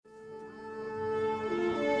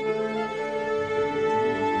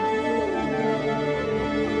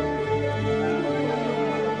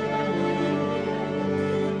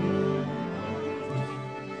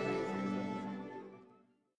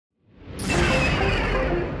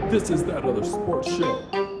This is That Other Sports Show.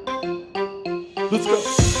 Let's go.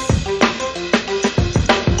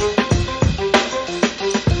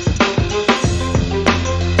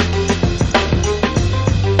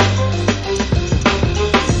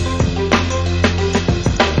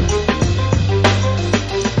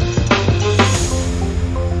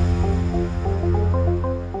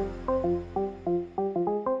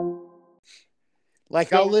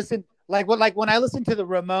 Like I'll listen, like when I listen to the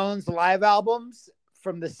Ramones live albums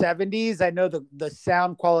from the 70s, I know the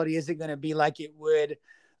sound quality isn't going to be like it would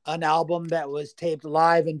an album that was taped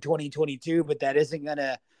live in 2022, but that isn't going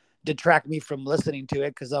to detract me from listening to it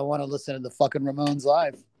because I want to listen to the fucking Ramones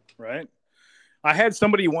live. Right. I had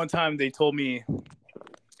somebody one time, they told me,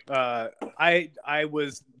 I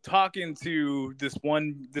was talking to this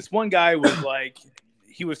one guy was like,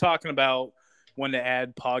 he was talking about wanting to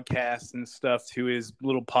add podcasts and stuff to his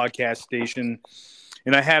little podcast station.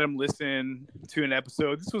 And I had him listen to an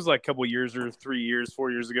episode. This was like a couple years or 3 years, 4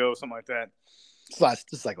 years ago, something like that.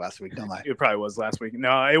 Just like last week, don't lie. It probably was last week.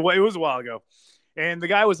 No, it was a while ago. And the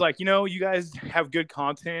guy was like, you guys have good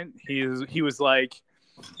content. He was like,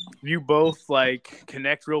 you both like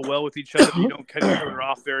connect real well with each other. You don't cut each other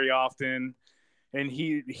off very often. And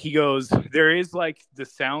he goes, there is like the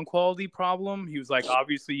sound quality problem. He was like,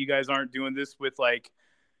 obviously you guys aren't doing this with like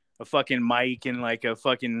a fucking mic and like a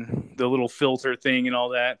fucking the little filter thing and all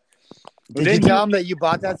that. Did you tell him that you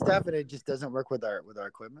bought that stuff and it just doesn't work with our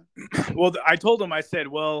equipment? Well, I told him, I said,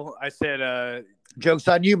 joke's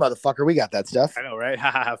on you, motherfucker. We got that stuff. I know, right?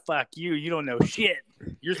 Ha, fuck you. You don't know shit.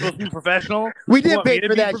 You're supposed to be professional. We did pay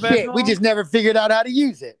for that shit. We just never figured out how to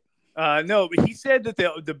use it. No, but he said that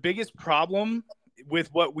the biggest problem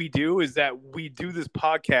with what we do is that we do this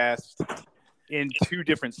podcast in 2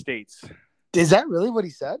 different states. Is that really what he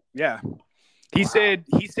said? Yeah. He said,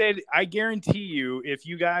 I guarantee you, if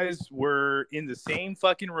you guys were in the same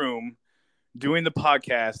fucking room doing the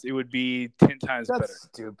podcast, it would be 10 times better.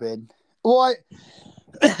 Stupid. Well,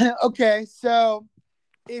 okay, so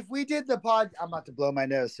if we did the I'm about to blow my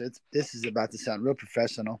nose, so this is about to sound real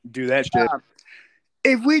professional. Do that shit.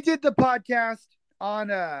 If we did the podcast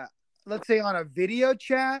on let's say on a video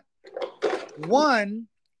chat,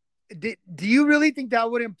 do you really think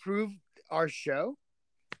that would improve our show?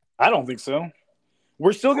 I don't think so.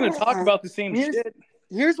 We're still going to talk about the same shit.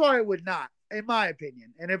 Here's why it would not, in my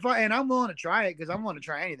opinion. And I'm willing to try it because I'm willing to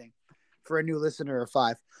try anything for a new listener or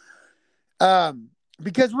 5.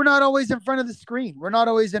 Because we're not always in front of the screen. We're not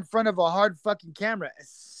always in front of a hard fucking camera,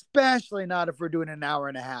 especially not if we're doing an hour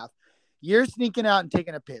and a half. You're sneaking out and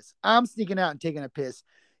taking a piss. I'm sneaking out and taking a piss.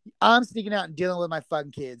 I'm sneaking out and dealing with my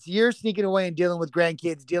fucking kids. You're sneaking away and dealing with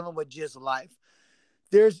grandkids, dealing with just life.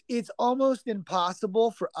 It's almost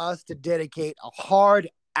impossible for us to dedicate a hard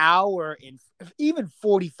hour and even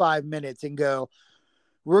 45 minutes and go,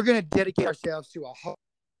 we're going to dedicate ourselves to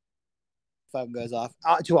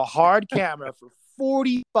to a hard camera for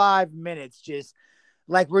 45 minutes, just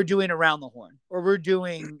like we're doing Around the Horn, or we're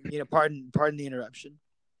doing, pardon the interruption.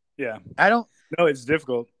 Yeah. No, it's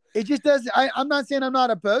difficult. It just doesn't. I'm not saying I'm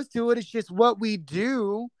not opposed to it. It's just what we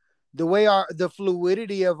do, the way the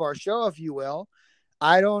fluidity of our show, if you will.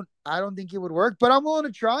 I don't think it would work, but I'm willing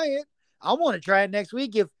to try it. I want to try it next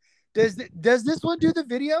week. Does this one do the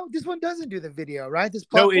video? This one doesn't do the video, right? This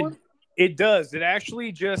platform? No, it does. It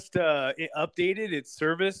actually just it updated its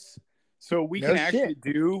service, so we can actually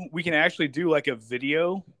do like a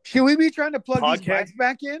video. Should we be trying to plug these mics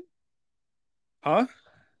back in? Huh?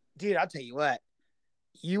 Dude, I'll tell you what.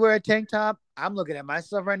 You wear a tank top. I'm looking at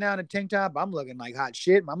myself right now in a tank top. I'm looking like hot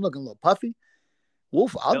shit. I'm looking a little puffy.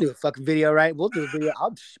 I'll do a fucking video, right? We'll do a video.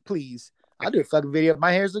 I'll do a fucking video.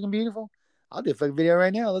 My hair's looking beautiful. I'll do a fucking video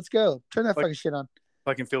right now. Let's go. Turn that fucking shit on.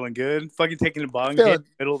 Fucking feeling good. Fucking taking a bong in the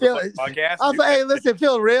middle of the podcast. Hey, listen,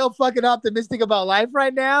 feel real fucking optimistic about life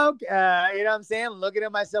right now. You know what I'm saying? Looking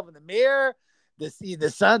at myself in the mirror.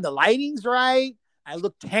 The sun, the lighting's right. I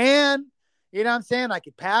look tan. You know what I'm saying? I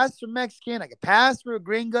could pass for Mexican. I could pass for a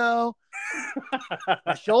gringo.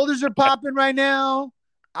 My shoulders are popping right now.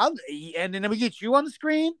 And then we get you on the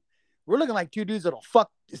screen. We're looking like 2 dudes that'll fuck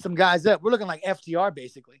some guys up. We're looking like FTR,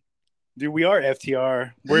 basically. Dude, we are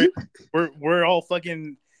FTR. We're all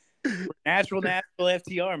fucking natural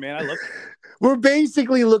FTR, man. I love it. We're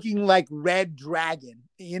basically looking like Red Dragon.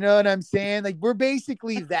 You know what I'm saying? Like, we're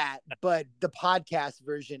basically that, but the podcast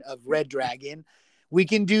version of Red Dragon. We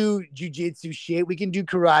can do jujitsu shit. We can do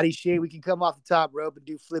karate shit. We can come off the top rope and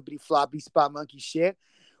do flippity floppy spot monkey shit.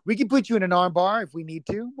 We can put you in an arm bar if we need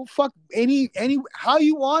to. We'll fuck any how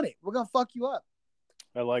you want it. We're gonna fuck you up.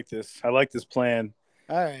 I like this. I like this plan.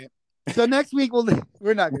 All right. So next week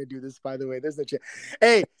we're not going to do this, by the way. There's no chance.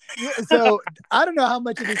 Hey, so I don't know how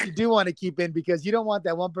much of this you do want to keep in because you don't want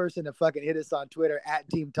that one person to fucking hit us on Twitter at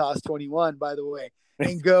Team Toss 21, by the way,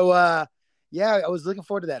 and go, yeah, I was looking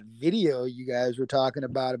forward to that video you guys were talking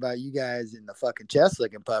about you guys in the fucking chest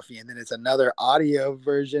looking puffy, and then it's another audio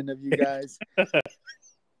version of you guys.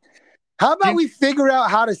 How about we figure out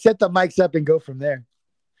how to set the mics up and go from there?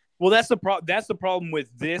 Well, that's the problem with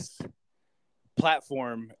this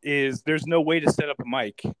platform is there's no way to set up a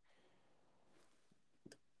mic.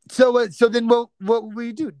 So then what would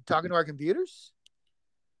we do? Talking to our computers?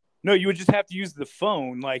 No, you would just have to use the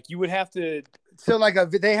phone. Like you would have to. So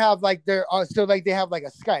they have like a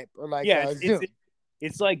Skype or like Zoom.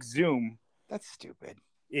 It's like Zoom. That's stupid.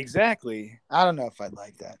 Exactly. I don't know if I'd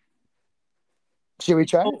like that. Should we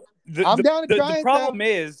try? I'm down to try it. The problem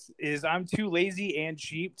is I'm too lazy and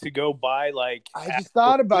cheap to go buy like. I just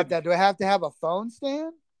thought about that. Do I have to have a phone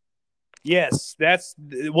stand? Yes,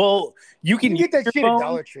 you can get that shit at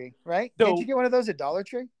Dollar Tree, right? So, can't you get one of those at Dollar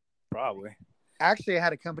Tree? Probably. Actually, I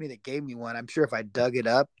had a company that gave me one. I'm sure if I dug it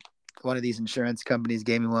up, one of these insurance companies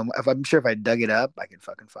gave me one. I'm sure if I dug it up, I could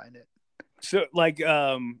fucking find it. So like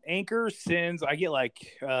Anchor sends, I get like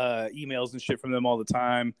emails and shit from them all the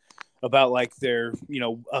time about like their,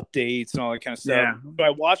 updates and all that kind of stuff. Yeah. So I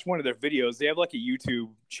watched one of their videos. They have like a YouTube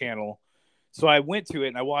channel. So I went to it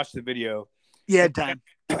and I watched the video. Yeah, time.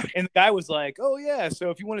 And the guy was like, "Oh yeah, so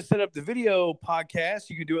if you want to set up the video podcast,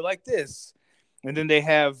 you can do it like this." And then they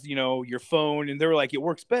have, your phone, and they were like, "It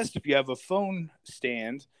works best if you have a phone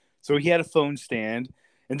stand." So he had a phone stand,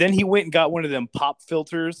 and then he went and got one of them pop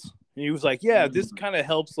filters. And he was like, "Yeah, this kind of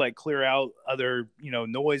helps like clear out other,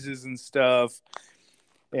 noises and stuff."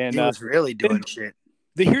 And he was really doing shit.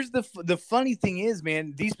 Here's the funny thing is,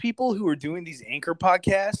 man, these people who are doing these Anchor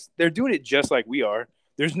podcasts, they're doing it just like we are.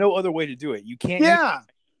 There's no other way to do it. You can't. Yeah.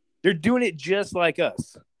 They're doing it just like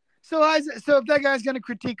us. So if that guy's going to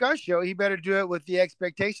critique our show, he better do it with the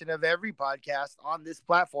expectation of every podcast on this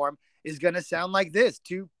platform is going to sound like this.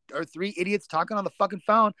 2 or 3 idiots talking on the fucking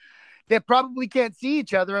phone that probably can't see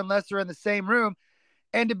each other unless they're in the same room.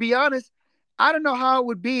 And to be honest, I don't know how it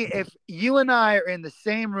would be if you and I are in the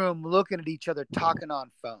same room looking at each other talking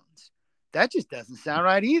on phones. That just doesn't sound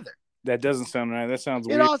right either. That doesn't sound right. That sounds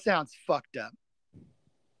weird. It all sounds fucked up.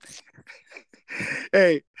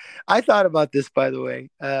 Hey, I thought about this, by the way.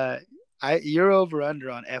 You're over under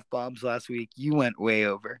on F-bombs last week. You went way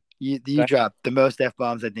over. You dropped the most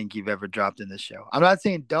F-bombs I think you've ever dropped in this show. I'm not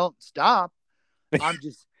saying don't stop. I'm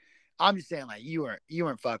just saying like you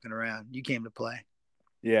weren't fucking around. You came to play.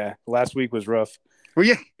 Yeah, last week was rough. Were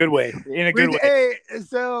you? Good way. In a good way. Hey,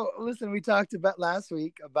 so listen, we talked about last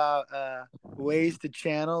week about ways to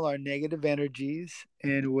channel our negative energies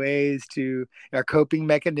and ways to our coping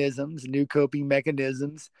mechanisms, new coping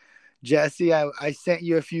mechanisms. Jesse, I sent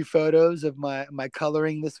you a few photos of my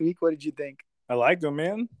coloring this week. What did you think? I liked them,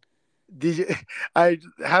 man. Did you?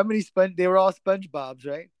 How many they were all SpongeBob's,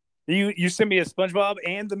 right? You sent me a SpongeBob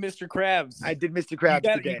and the Mr. Krabs. I did Mr. Krabs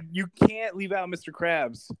today. You can't leave out Mr.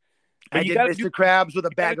 Krabs. I did Mr. Krabs with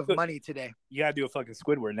a bag of money today. You gotta do a fucking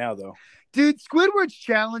Squidward now, though. Dude, Squidward's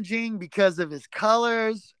challenging because of his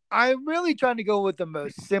colors. I'm really trying to go with the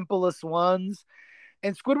most simplest ones,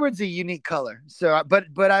 and Squidward's a unique color. So, but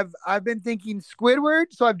I've been thinking Squidward.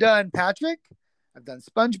 So I've done Patrick, I've done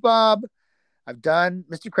SpongeBob, I've done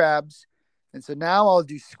Mr. Krabs, and so now I'll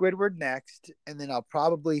do Squidward next, and then I'll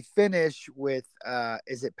probably finish with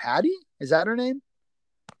is it Patty? Is that her name?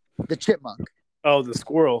 The chipmunk. Oh, the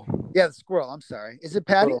squirrel. Yeah, the squirrel. I'm sorry. Is it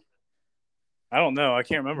Patty? Squirrel. I don't know. I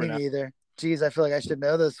can't remember now. Me neither. Jeez, I feel like I should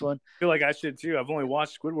know this one. I feel like I should too. I've only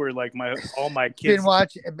watched Squidward like all my kids.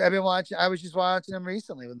 I've been watching. I was just watching them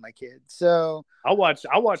recently with my kids. So I'll watch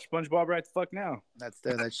SpongeBob right the fuck now. Let's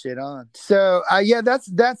throw that shit on. So yeah, that's.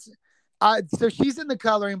 So she's in the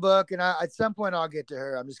coloring book, and at some point I'll get to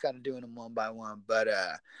her. I'm just kind of doing them one by one. But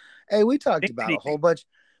hey, we talked about a whole bunch.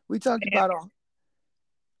 We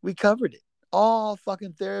covered it. All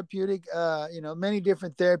fucking therapeutic, many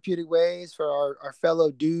different therapeutic ways for our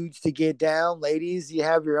fellow dudes to get down. Ladies, you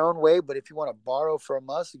have your own way, but if you want to borrow from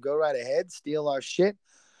us, go right ahead, steal our shit.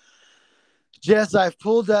 Jess, I've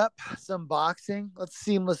pulled up some boxing. Let's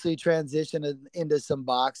seamlessly transition into some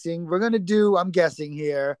boxing. We're going to do, I'm guessing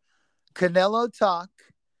here, Canelo talk,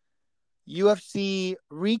 UFC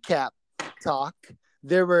recap talk.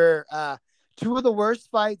 There were 2 of the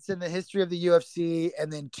worst fights in the history of the UFC,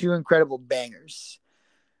 and then 2 incredible bangers.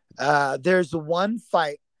 There's one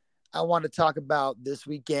fight I want to talk about this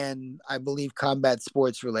weekend, I believe combat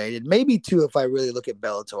sports related. Maybe 2 if I really look at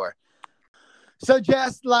Bellator. So,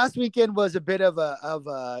 Jess, last weekend was a bit of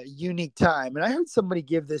a unique time, and I heard somebody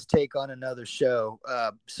give this take on another show.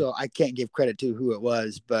 So I can't give credit to who it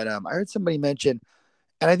was, but I heard somebody mention,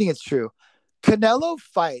 and I think it's true. Canelo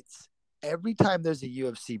fights every time there's a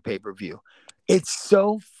UFC pay per view. It's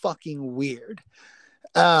so fucking weird.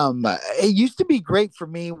 It used to be great for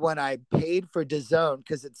me when I paid for DAZN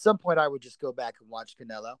because at some point I would just go back and watch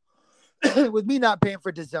Canelo. With me not paying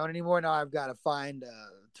for DAZN anymore, now I've got to find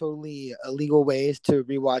totally illegal ways to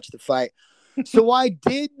rewatch the fight. So I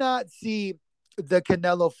did not see the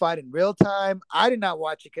Canelo fight in real time. I did not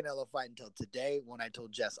watch the Canelo fight until today when I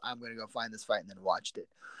told Jess I'm going to go find this fight and then watched it.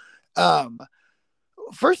 Um,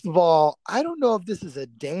 First of all, I don't know if this is a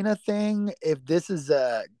Dana thing, if this is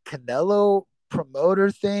a Canelo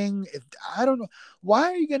promoter thing. If I don't know, why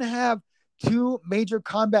are you going to have two major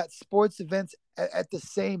combat sports events at the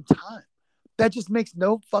same time? That just makes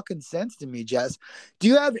no fucking sense to me, Jess. Do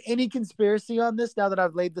you have any conspiracy on this now that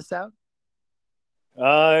I've laid this out?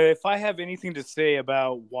 If I have anything to say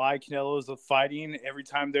about why Canelo is fighting every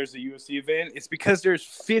time there's a UFC event, it's because there's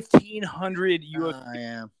 1,500 UFC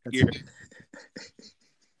Yeah. here.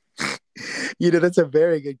 That's a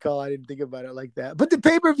very good call. I didn't think about it like that. But the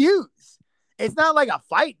pay-per-views, it's not like a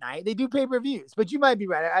fight night. They do pay-per-views, but you might be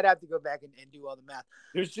right. I'd have to go back and do all the math.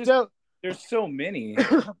 There's so many.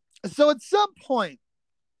 So at some point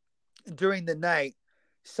during the night,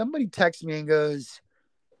 somebody texts me and goes,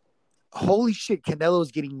 holy shit,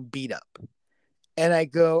 Canelo's getting beat up. And I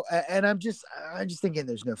go, and I'm just thinking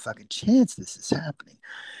there's no fucking chance this is happening.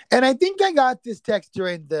 And I think I got this text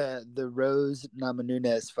during the Rose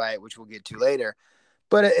Namajunas fight, which we'll get to later.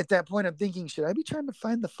 But at that point, I'm thinking, should I be trying to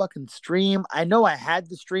find the fucking stream? I know I had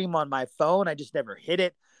the stream on my phone. I just never hit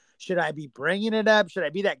it. Should I be bringing it up? Should I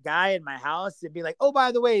be that guy in my house and be like, oh,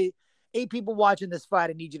 by the way, 8 people watching this fight,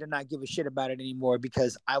 I need you to not give a shit about it anymore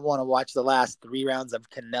because I want to watch the last 3 rounds of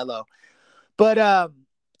Canelo. But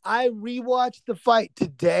I rewatched the fight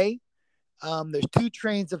today. There's 2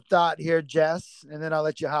 trains of thought here, Jess, and then I'll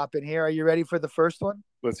let you hop in here. Are you ready for the first one?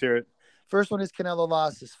 Let's hear it. First one is Canelo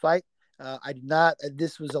lost his fight. I did not.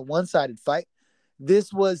 This was a one-sided fight.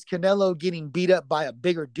 This was Canelo getting beat up by a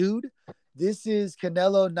bigger dude. This is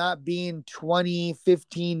Canelo not being 20,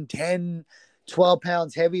 15, 10, 12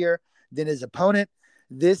 pounds heavier than his opponent.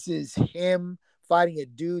 This is him fighting a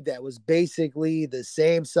dude that was basically the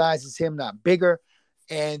same size as him, not bigger.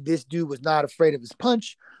 And this dude was not afraid of his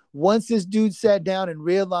punch. Once this dude sat down and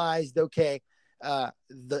realized, okay,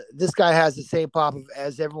 this guy has the same pop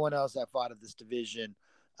as everyone else I fought at this division,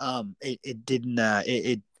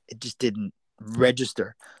 it just didn't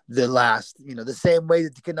register the last, the same way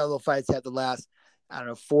that the Canelo fights had the last,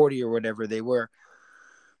 40 or whatever they were.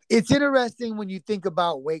 It's interesting when you think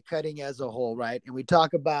about weight cutting as a whole, right? And we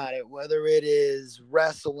talk about it, whether it is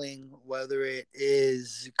wrestling, whether it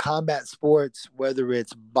is combat sports, whether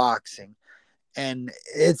it's boxing. And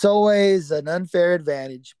it's always an unfair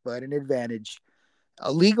advantage, but an advantage,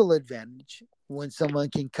 a legal advantage when someone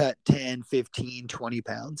can cut 10, 15, 20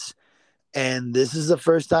 pounds. And this is the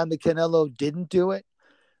first time the Canelo didn't do it.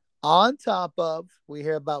 On top of, we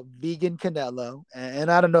hear about vegan Canelo. And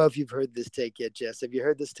I don't know if you've heard this take yet, Jess. Have you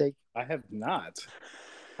heard this take? I have not.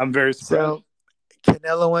 I'm very surprised. So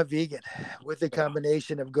Canelo went vegan with a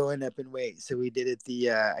combination of going up in weight. So he did it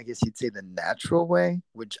I guess you'd say the natural way,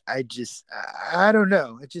 which I don't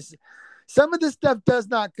know. It just, some of this stuff does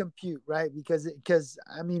not compute, right? Because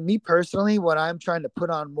I mean, me personally, when I'm trying to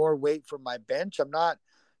put on more weight for my bench, I'm not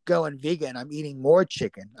going vegan. I'm eating more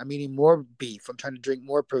chicken. I'm eating more beef. I'm trying to drink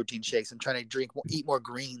more protein shakes. I'm trying to eat more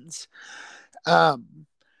greens.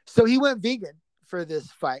 So he went vegan for this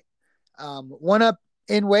fight. Went up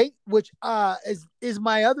in weight, which is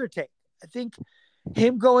my other take. I think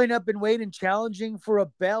him going up in weight and challenging for a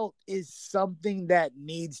belt is something that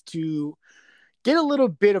needs to get a little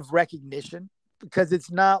bit of recognition, because it's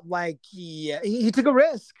not like he took a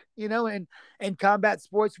risk, and combat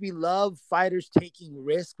sports, we love fighters taking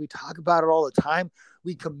risks. We talk about it all the time.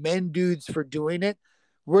 We commend dudes for doing it.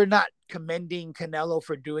 We're not commending Canelo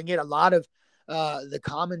for doing it. A lot of the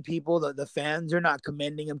common people, the fans, are not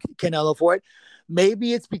commending Canelo for it.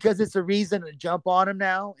 Maybe it's because it's a reason to jump on him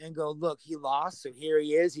now and go, look, he lost, so here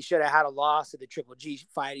he is. He should have had a loss at the Triple G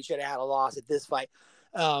fight. He should have had a loss at this fight.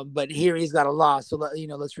 But here he's got a loss, so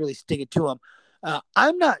let's really stick it to him.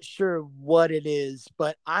 I'm not sure what it is,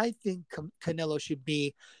 but I think Canelo should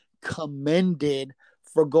be commended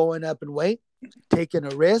for going up in weight, taking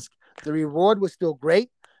a risk. The reward was still great.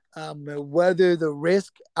 Whether the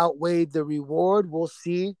risk outweighed the reward, we'll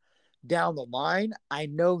see down the line. I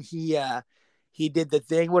know he he did the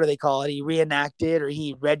thing. What do they call it? He reenacted, or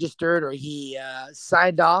he registered, or he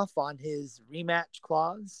signed off on his rematch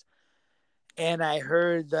clause. And I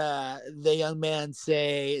heard the young man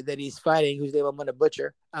say that he's fighting, whose name I'm going to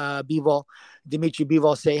butcher, Dimitri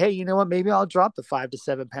Bivol, say, hey, you know what? Maybe I'll drop the 5 to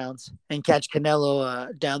 7 pounds and catch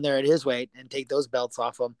Canelo down there at his weight and take those belts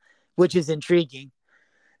off him, which is intriguing.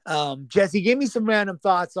 Jesse, give me some random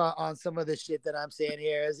thoughts on some of the shit that I'm saying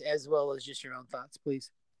here, as well as just your own thoughts,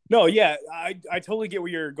 please. No, yeah, I totally get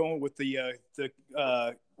where you're going with the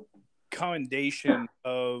commendation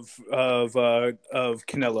of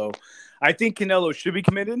Canelo. I think Canelo should be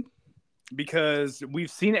committed because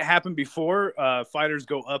we've seen it happen before. Fighters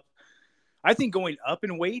go up. I think going up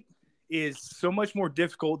in weight is so much more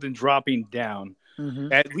difficult than dropping down.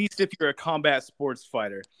 Mm-hmm. At least if you're a combat sports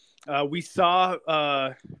fighter. We saw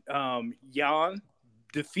Jan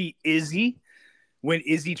defeat Izzy when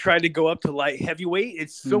Izzy tried to go up to light heavyweight.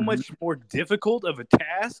 It's so much more difficult of a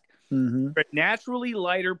task for a naturally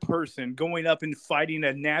lighter person going up and fighting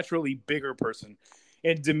a naturally bigger person.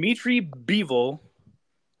 And Dimitri Bivol,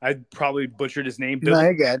 I probably butchered his name. No,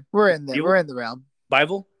 you're good. We're in there. We're in the realm.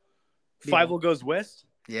 Bivol? Fievel Goes West?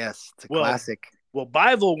 Yes, it's a classic. Well,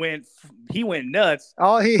 Bivol went nuts.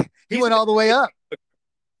 Oh, he went all the way up.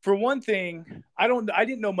 For one thing, I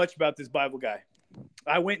didn't know much about this Bivol guy.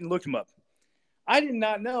 I went and looked him up. I did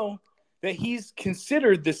not know that he's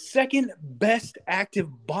considered the second best active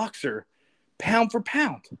boxer pound for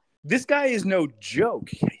pound. This guy is no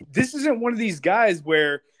joke. This isn't one of these guys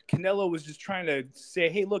where Canelo was just trying to say,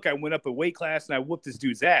 hey, look, I went up a weight class and I whooped this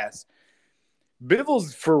dude's ass.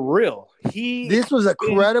 Bivol's for real. This was a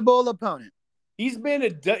credible opponent. He's been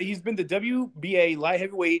the WBA light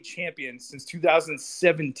heavyweight champion since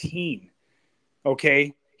 2017.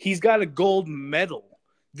 Okay? He's got a gold medal.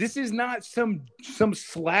 This is not some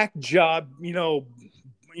slack job,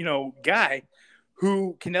 guy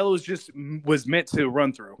who Canelo was meant to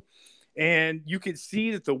run through. And you could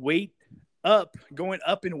see that the going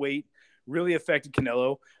up in weight really affected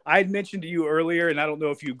Canelo. I had mentioned to you earlier, and I don't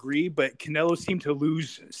know if you agree, but Canelo seemed to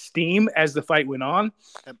lose steam as the fight went on.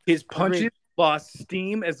 His punches lost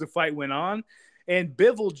steam as the fight went on. And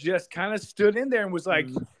Bivol just kind of stood in there and was like,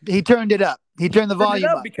 he turned it up. He turned the volume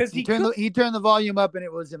up because he turned the volume up, and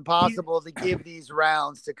it was impossible to give these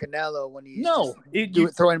rounds to Canelo when he's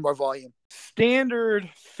throwing more volume. Standard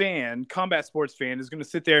fan, combat sports fan, is going to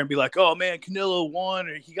sit there and be like, "Oh man, Canelo won,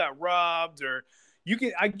 or he got robbed," or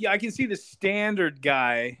I can see the standard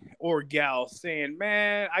guy or gal saying,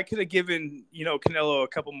 "Man, I could have given Canelo a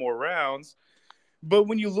couple more rounds," but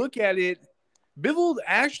when you look at it, Bivol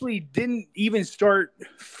actually didn't even start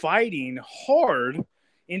fighting hard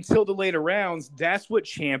until the later rounds. That's what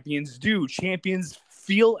champions do. Champions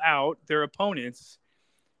feel out their opponents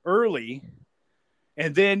early,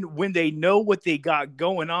 and then when they know what they got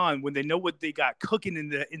going on, when they know what they got cooking in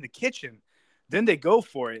the kitchen, then they go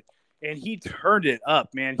for it. And he turned it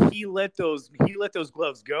up, man. He let those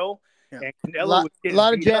gloves go. Yeah. And Canelo a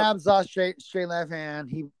lot of jabs, lost straight left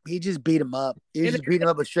hand. He just beat him up. He just beat him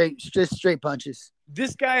up with straight punches.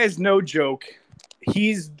 This guy is no joke.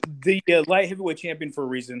 He's the light heavyweight champion for a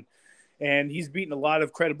reason, and he's beaten a lot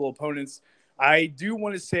of credible opponents. I do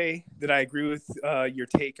want to say that I agree with your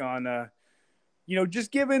take on,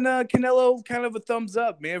 just giving Canelo kind of a thumbs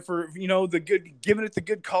up, man, for giving it the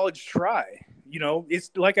good college try.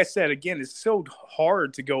 It's like I said again, it's so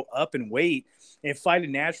hard to go up in weight and fight a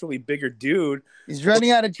naturally bigger dude. He's running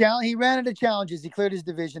out of challenge. He ran out of challenges. He cleared his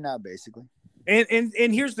division out, basically. And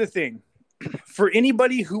here's the thing. For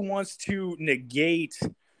anybody who wants to negate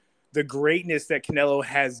the greatness that Canelo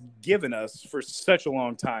has given us for such a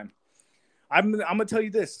long time, I'm going to tell you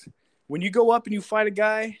this. When you go up and you fight a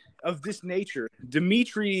guy of this nature,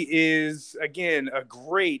 Dimitri is, again, a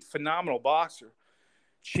great, phenomenal boxer.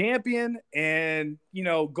 Champion and,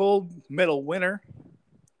 gold medal winner.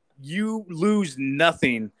 You lose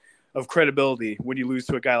nothing of credibility when you lose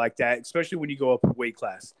to a guy like that, especially when you go up a weight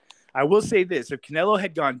class. I will say this. If Canelo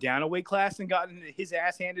had gone down a weight class and gotten his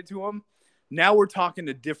ass handed to him, now we're talking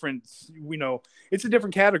a different, it's a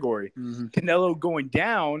different category. Mm-hmm. Canelo going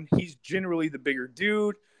down, he's generally the bigger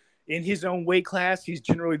dude. In his own weight class, he's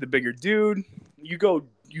generally the bigger dude.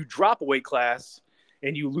 You drop a weight class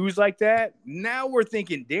and you lose like that. Now we're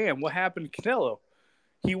thinking, damn, what happened to Canelo?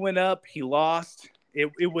 He went up, he lost.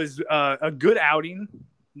 It was a good outing.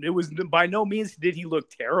 It was by no means did he look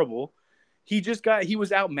terrible. He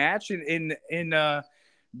was outmatched and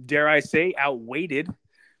dare I say, outweighted.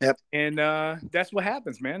 Yep. And that's what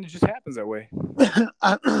happens, man. It just happens that way. The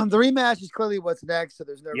rematch is clearly what's next, so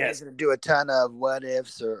there's no reason to do a ton of what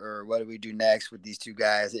ifs or what do we do next with these two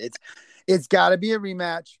guys. It's got to be a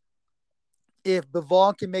rematch. if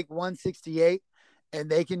Bivol can make 168 and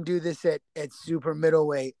they can do this at super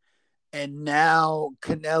middleweight, and now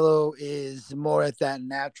Canelo is more at that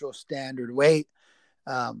natural standard weight,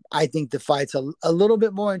 I think the fight's a little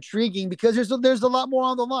bit more intriguing because there's a lot more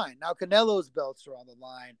on the line. Now Canelo's belts are on the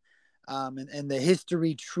line, and the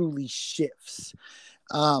history truly shifts.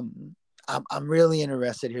 I'm really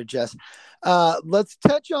interested here, Jess. Let's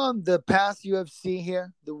touch on the past UFC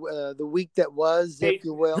here, the week that was, if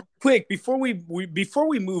you will. Quick, before we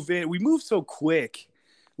move in, we move so quick.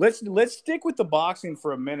 Let's stick with the boxing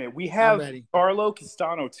for a minute. We have Charlo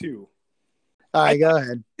Castano too. All right, go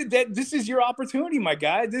ahead. This is your opportunity, my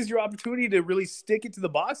guy. This is your opportunity to really stick it to the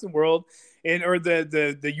boxing world or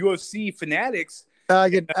the UFC fanatics. I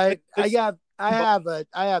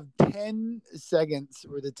have 10 seconds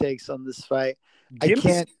worth of takes on this fight.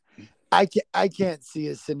 I can't see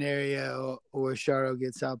a scenario where Charlo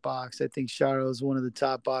gets outboxed. I think Charlo is one of the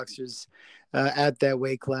top boxers at that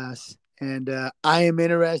weight class, and I am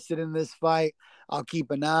interested in this fight. I'll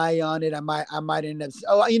keep an eye on it. I might end up.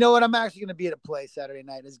 Oh, you know what? I'm actually going to be at a play Saturday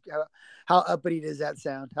night. How uppity does that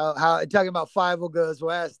sound? How talking about Fievel goes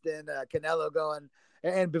west and Canelo going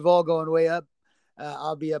and Bivol going way up.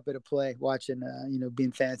 I'll be up at a play watching,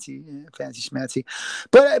 being fancy schmancy.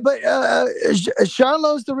 But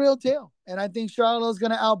Charlo's the real deal, and I think Charlo's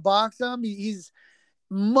going to outbox him. He's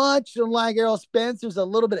much like Errol Spence. There's a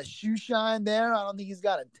little bit of shoe shine there. I don't think he's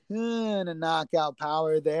got a ton of knockout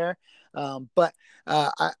power there. But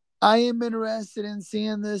I am interested in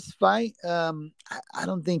seeing this fight. I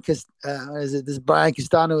don't think this Brian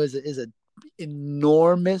Castano is a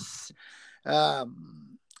enormous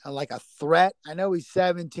like a threat. I know he's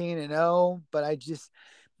 17-0, but I just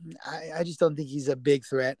don't think he's a big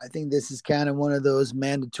threat. I think this is kind of one of those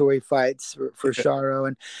mandatory fights for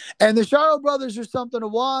Charlo, and the Charlo brothers are something to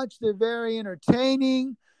watch. They're very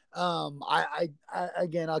entertaining.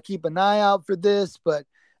 Again, I'll keep an eye out for this, but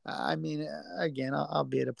again, I'll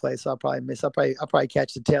be at a place, so I'll probably miss. I'll probably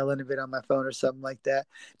catch the tail end of it on my phone or something like that.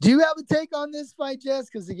 Do you have a take on this fight, Jess?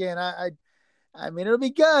 Because again, it'll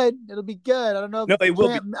be good. It'll be good. I don't know. I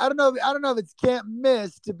don't know if it's can't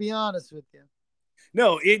miss. To be honest with you.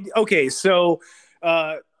 No. Okay. So,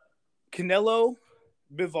 Canelo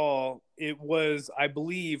Bivol, it was, I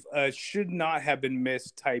believe, should not have been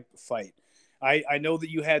missed type fight. I know that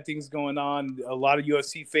you had things going on. A lot of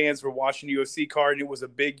UFC fans were watching the UFC card, and it was a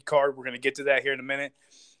big card. We're going to get to that here in a minute.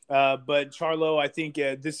 But Charlo, I think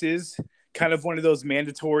this is kind of one of those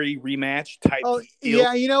mandatory rematch type. Oh, deals.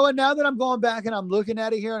 Yeah. You know what? Now that I'm going back and I'm looking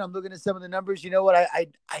at it here and I'm looking at some of the numbers, you know what? I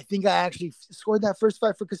think I actually scored that first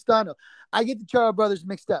fight for Castano. I get the Charlo brothers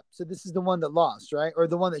mixed up. So this is the one that lost, right? Or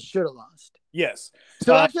the one that should have lost. Yes.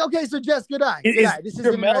 So actually, okay. So Jess, good eye. This is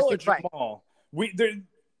an interesting fight.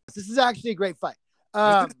 This is actually a great fight.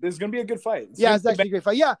 This is going to be a good fight. It's actually a great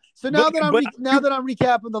fight. Yeah. So now that I'm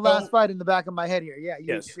recapping the last fight in the back of my head here. Yeah.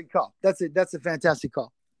 Yes. Good call. That's a fantastic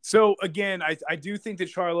call. So again, I do think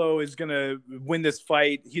that Charlo is going to win this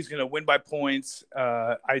fight. He's going to win by points.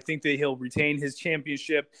 I think that he'll retain his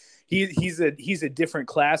championship. He's a different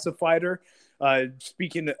class of fighter.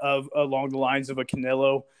 Speaking of along the lines of a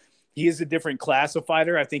Canelo, he is a different class of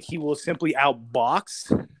fighter. I think he will simply outbox.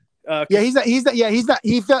 He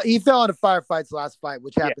fell into firefights last fight,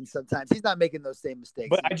 which happens sometimes. He's not making those same mistakes.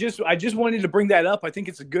 But I just wanted to bring that up. I think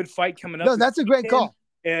it's a good fight coming up. No, that's a great call.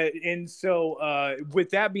 And so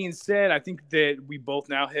with that being said, I think that we both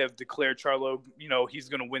now have declared Charlo, he's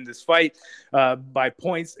going to win this fight by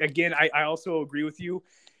points. Again, I also agree with you.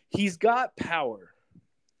 He's got power,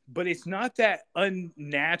 but it's not that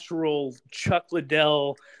unnatural Chuck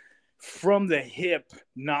Liddell from the hip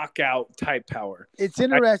knockout type power. It's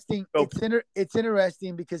interesting. It's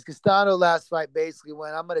interesting because Castano last fight basically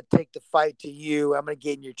went, I'm going to take the fight to you. I'm going to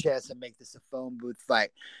get in your chest and make this a phone booth fight.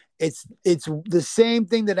 It's the same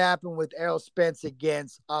thing that happened with Errol Spence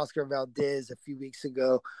against Oscar Valdez a few weeks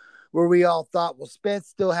ago, where we all thought, well, Spence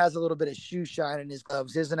still has a little bit of shoe shine in his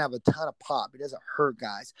gloves. He doesn't have a ton of pop. He doesn't hurt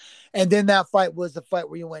guys. And then that fight was the fight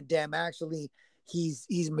where you went, damn, actually,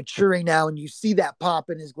 he's maturing now, and you see that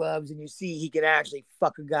pop in his gloves, and you see he can actually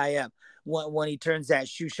fuck a guy up when he turns that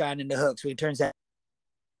shoe shine into hooks, when he turns that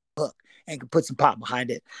hook and can put some pop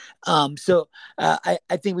behind it. So I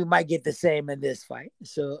think we might get the same in this fight.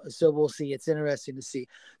 So we'll see. It's interesting to see.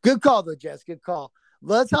 Good call, though, Jess. Good call.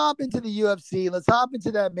 Let's hop into the UFC. Let's hop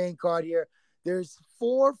into that main card here. There's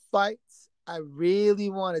 4 fights I really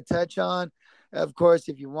want to touch on. Of course,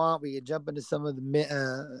 if you want, we can jump into some of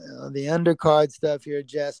the undercard stuff here,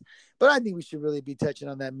 Jess. But I think we should really be touching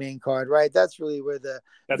on that main card, right? That's really where the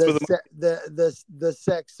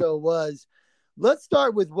sexo was. Let's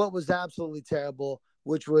start with what was absolutely terrible.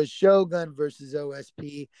 which was Shogun versus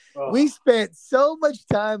OSP. Oh. We spent so much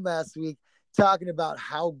time last week talking about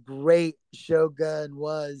how great Shogun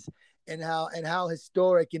was and how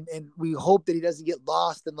historic, and we hope that he doesn't get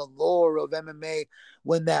lost in the lore of MMA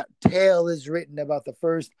when that tale is written about the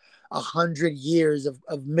first 100 years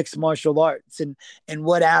of mixed martial arts and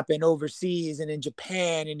what happened overseas and in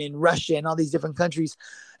Japan and in Russia and all these different countries.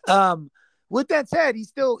 With that said,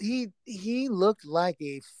 he looked like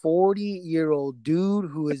a 40-year-old dude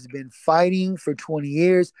who has been fighting for 20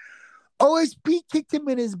 years. OSP kicked him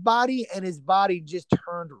in his body, and his body just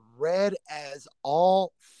turned red as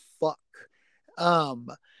all fuck.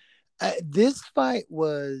 This fight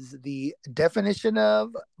was the definition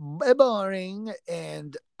of boring,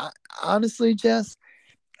 and honestly, Jess,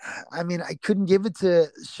 I mean, I couldn't give it to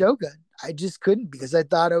Shogun. I just couldn't, because I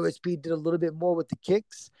thought OSP did a little bit more with the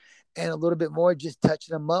kicks and a little bit more just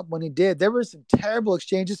touching him up when he did. There were some terrible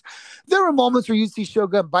exchanges. There were moments where you see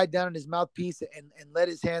Shogun bite down on his mouthpiece and let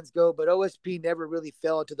his hands go, but OSP never really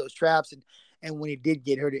fell into those traps. And when he did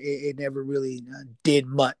get hurt, it never really did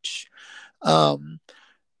much.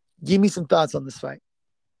 Give me some thoughts on this fight.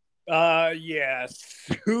 Yeah,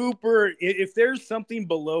 super. If there's something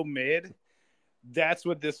below mid, that's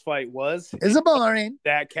what this fight was. It's a boring.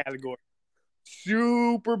 That category.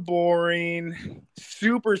 Super boring,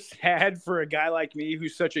 super sad for a guy like me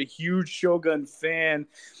who's such a huge Shogun fan.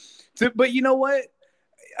 But you know what?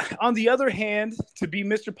 On the other hand, to be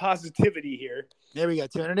Mr. Positivity here. There we go.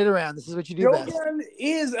 Turning it around. This is what you do best. Shogun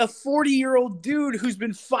is a 40-year-old dude who's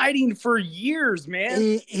been fighting for years,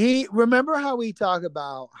 man. He remember how we talk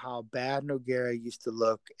about how bad Nogueira used to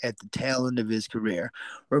look at the tail end of his career.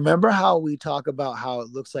 Remember how we talk about how it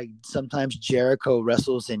looks like sometimes Jericho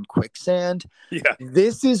wrestles in quicksand? Yeah.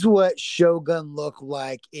 This is what Shogun looked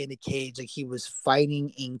like in a cage, like he was fighting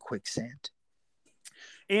in quicksand.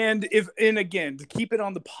 And again, to keep it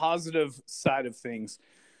on the positive side of things,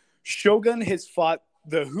 Shogun has fought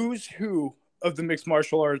the who's who of the mixed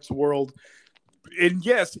martial arts world. And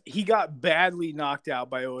yes, he got badly knocked out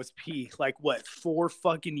by OSP like 4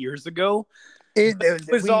 fucking years ago. It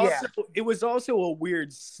was also a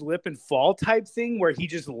weird slip and fall type thing where he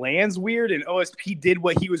just lands weird, and OSP did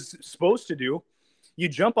what he was supposed to do. You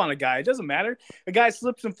jump on a guy, it doesn't matter. A guy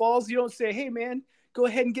slips and falls, you don't say, "Hey man, go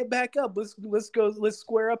ahead and get back up. Let's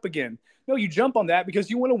square up again." No, you jump on that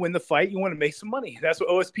because you want to win the fight. You want to make some money. That's what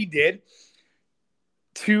OSP did.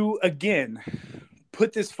 To, again,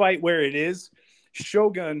 put this fight where it is,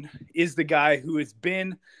 Shogun is the guy who has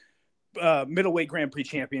been middleweight Grand Prix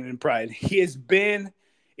champion in Pride. He has been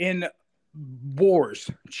in wars,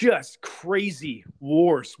 just crazy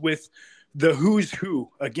wars with the who's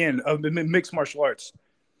who, again, of mixed martial arts.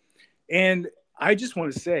 And I just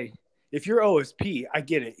want to say, if you're OSP, I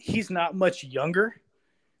get it. He's not much younger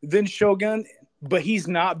than Shogun, but he's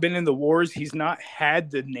not been in the wars. He's not had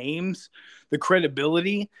the names, the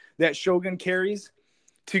credibility that Shogun carries.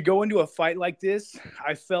 To go into a fight like this,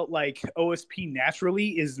 I felt like OSP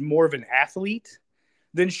naturally is more of an athlete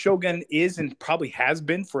than Shogun is and probably has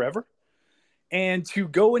been forever. And to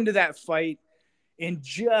go into that fight and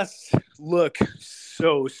just look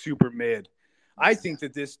so super mid, I think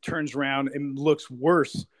that this turns around and looks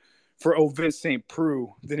worse for Ovince St.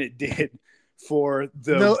 Preux than it did for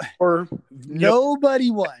the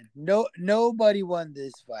nobody won. Nobody won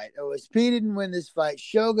this fight. OSP didn't win this fight.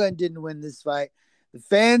 Shogun didn't win this fight. The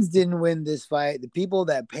fans didn't win this fight. The people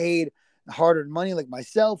that paid hard-earned money, like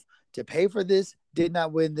myself, to pay for this did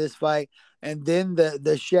not win this fight. And then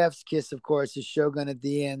the chef's kiss, of course, is Shogun at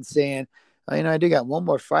the end saying, "Oh, I do got one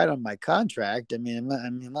more fight on my contract. I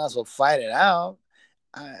might as well fight it out.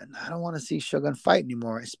 I don't want to see Shogun fight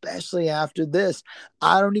anymore, especially after this.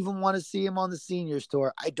 I don't even want to see him on the seniors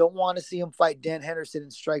tour. I don't want to see him fight Dan Henderson in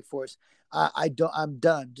Strikeforce. I'm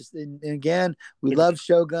done. And again, we love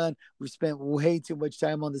Shogun. We spent way too much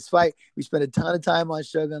time on this fight. We spent a ton of time on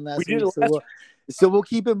Shogun last week. So we'll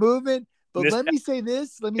keep it moving. But let me say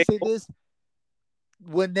this.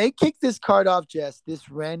 When they kick this card off, Jess, this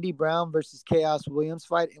Randy Brown versus Chaos Williams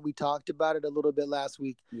fight, and we talked about it a little bit last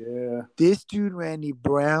week. Yeah. This dude, Randy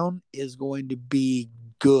Brown, is going to be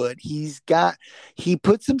good. He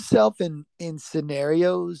puts himself in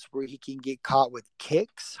scenarios where he can get caught with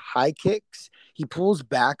kicks, high kicks. He pulls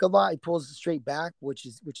back a lot. He pulls straight back, which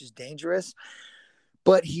is dangerous.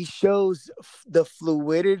 But he shows the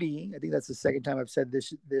fluidity. I think that's the second time I've said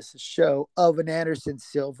this show, of an Anderson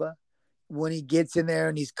Silva. When he gets in there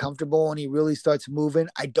and he's comfortable and he really starts moving.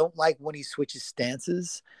 I don't like when he switches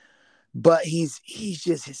stances, but he's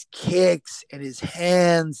just, his kicks and his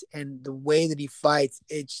hands and the way that he fights,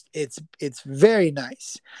 it's very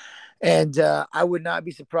nice. And I would not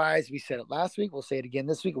be surprised. We said it last week. We'll say it again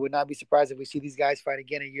this week. I would not be surprised if we see these guys fight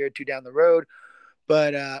again a year or two down the road.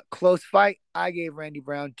 But close fight. I gave Randy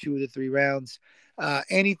Brown 2 of the 3 rounds.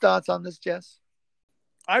 Any thoughts on this, Jess?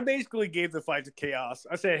 I basically gave the fight to Chaos.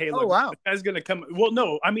 I said, hey, look, wow. this guy's going to come. Well,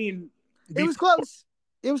 no, I mean. It was close.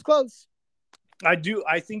 It was close. I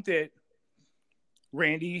think that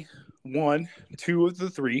Randy won 2 of the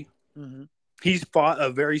 3. Mm-hmm. He's fought a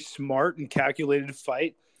very smart and calculated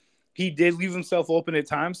fight. He did leave himself open at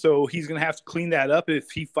times, so he's going to have to clean that up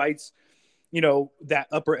if he fights, that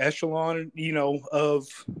upper echelon, of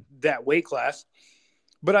that weight class.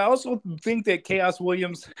 But I also think that Chaos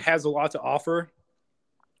Williams has a lot to offer,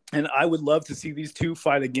 and I would love to see these two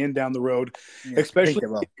fight again down the road, especially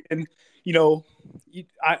in,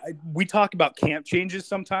 we talk about camp changes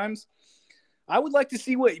sometimes. I would like to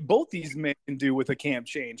see what both these men can do with a camp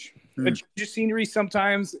change. A change of scenery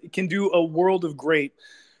sometimes can do a world of great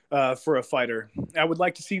for a fighter. I would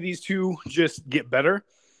like to see these two just get better.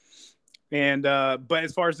 And but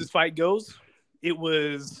as far as this fight goes, it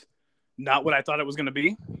was not what I thought it was going to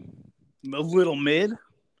be. A little mid.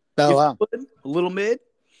 Oh, wow. A little mid.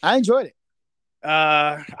 I enjoyed it.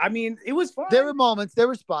 I mean, it was fun. There were moments. There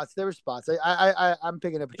were spots. I'm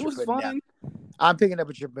picking up what you're putting down. I'm picking up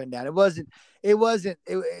what you're putting down. The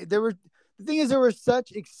thing is, there were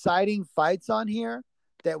such exciting fights on here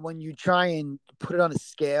that when you try and put it on a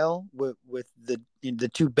scale with the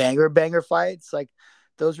 2 banger fights, like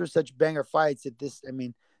those were such banger fights that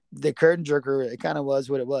the curtain jerker, it kind of was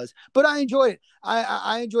what it was. But I enjoyed it.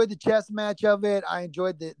 I enjoyed the chess match of it. I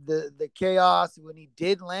enjoyed the chaos. When he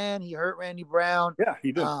did land, he hurt Randy Brown. Yeah,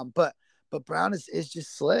 he did. But Brown is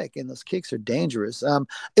just slick, and those kicks are dangerous.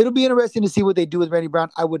 It'll be interesting to see what they do with Randy Brown.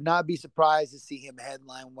 I would not be surprised to see him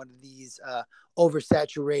headline one of these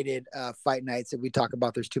oversaturated fight nights that we talk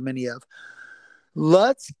about. There's too many of.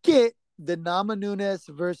 Let's get the Nama Nunes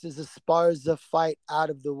versus Esparza fight out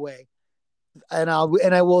of the way. And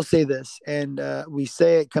I will say this, and we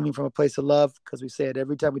say it coming from a place of love because we say it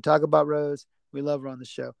every time we talk about Rose. We love her on the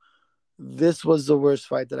show. This was the worst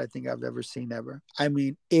fight that I think I've ever seen ever. I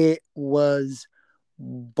mean, it was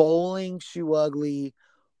bowling shoe ugly,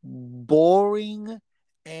 boring,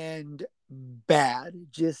 and bad.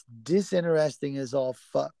 Just disinteresting as all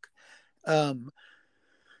fuck.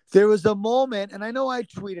 There was a moment, and I know I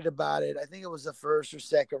tweeted about it. I think it was the first or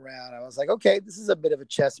second round. I was like, okay, this is a bit of a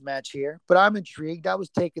chess match here, but I'm intrigued. I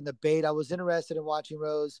was taking the bait. I was interested in watching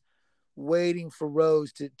Rose, waiting for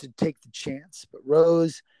Rose to take the chance, but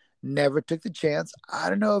Rose never took the chance. I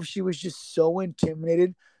don't know if she was just so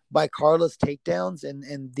intimidated by Carla's takedowns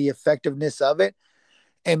and the effectiveness of it.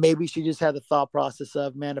 And maybe she just had the thought process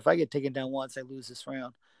of, man, if I get taken down once, I lose this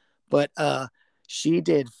round. But she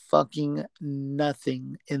did fucking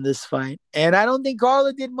nothing in this fight. And I don't think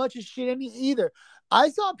Carla did much of shit either. I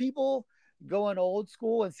saw people going old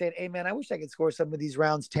school and saying, hey, man, I wish I could score some of these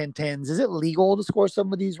rounds 10-10s. Is it legal to score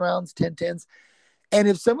some of these rounds 10-10s? And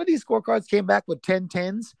if some of these scorecards came back with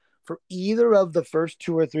 10-10s, for either of the first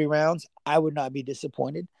 2 or 3 rounds, I would not be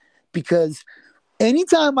disappointed, because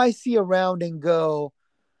anytime I see a round and go,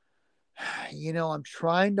 I'm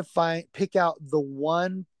trying to pick out the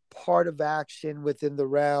one part of action within the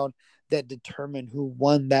round that determined who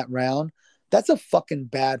won that round, that's a fucking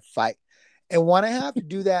bad fight. And when I have to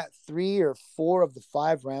do that 3 or 4 of the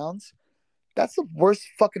 5 rounds, that's the worst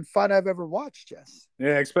fucking fight I've ever watched, Jess.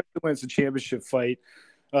 Yeah, especially when it's a championship fight.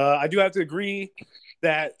 I do have to agree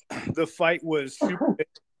that the fight was super mid,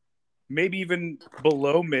 maybe even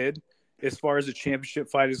below mid as far as a championship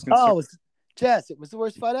fight is concerned. Oh, Jess, it was the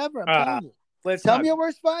worst fight ever. I'm telling you. Tell me a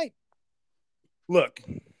worst fight. Look,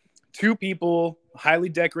 2 people, highly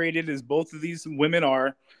decorated as both of these women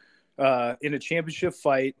are, in a championship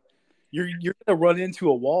fight, you're going to run into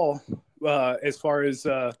a wall as far as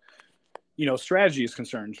strategy is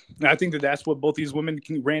concerned. And I think that's what both these women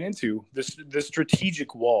ran into, the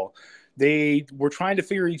strategic wall. They were trying to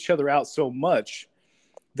figure each other out so much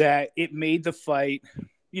that it made the fight,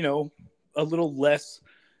 a little less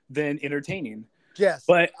than entertaining. Yes.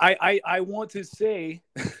 But I want to say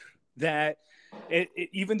that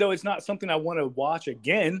even though it's not something I want to watch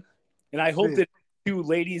again, and I hope that 2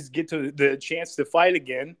 ladies get to the chance to fight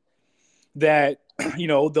again, that,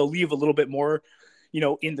 they'll leave a little bit more,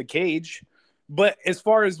 in the cage. But as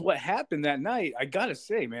far as what happened that night, I got to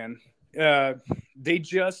say, man, they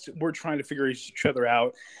just were trying to figure each other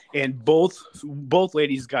out. And both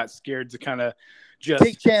ladies got scared to kind of just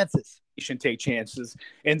take chances.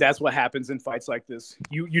 And that's what happens in fights like this.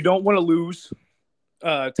 You don't want to lose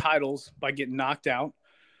titles by getting knocked out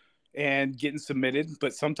and getting submitted.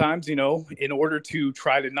 But sometimes, in order to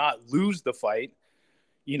try to not lose the fight,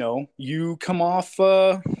 you come off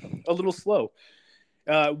a little slow.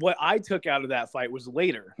 What I took out of that fight was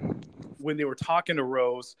later when they were talking to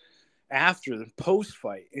Rose after the post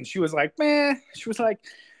fight, and she was like, "Man," she was like,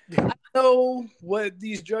 "I know what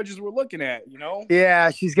these judges were looking at,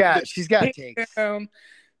 Yeah, she's got takes. She's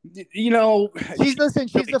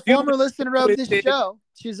a former listener of this show.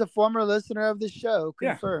 She's a former listener of this show,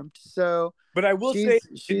 confirmed. Yeah. So, but I will say,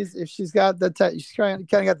 she's got she's kind of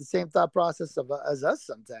got the same thought process as us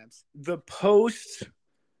sometimes. The post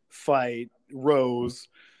fight Rose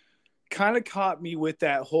kind of caught me with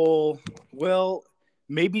that whole, well,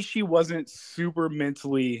 maybe she wasn't super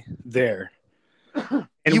mentally there.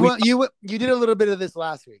 And you did a little bit of this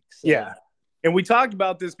last week. So. Yeah. And we talked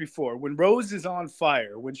about this before. When Rose is on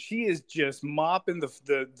fire, when she is just mopping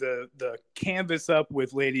the canvas up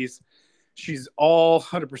with ladies, she's all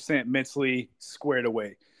 100% mentally squared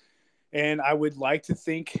away. And I would like to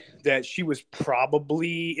think that she was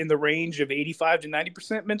probably in the range of 85 to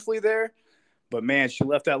 90% mentally there. But, man, she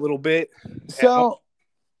left that little bit. So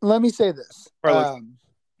let me say this.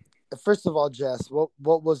 First of all, Jess, what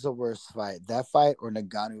was the worst fight? That fight or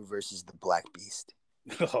Ngannou versus the Black Beast?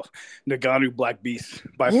 Oh, Ngannou Black Beast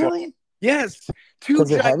by really? far. Yes. Two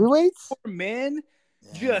heavyweights men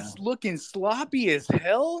just looking sloppy as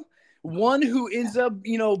hell. One who ends up,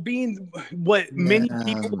 being what many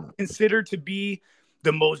people consider to be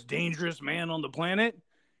the most dangerous man on the planet.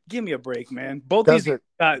 Give me a break, man. Both those are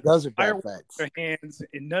bad fights. Their hands,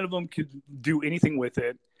 and none of them could do anything with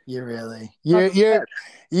it. You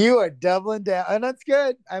are doubling down, and that's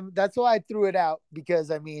good. That's why I threw it out, because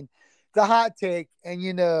the hot take, and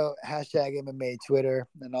hashtag MMA Twitter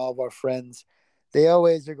and all of our friends, they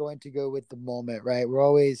always are going to go with the moment, right? We're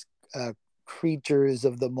always creatures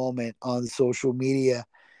of the moment on social media.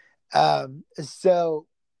 So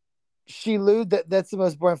she that's the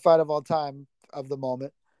most boring fight of all time of the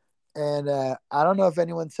moment. And I don't know if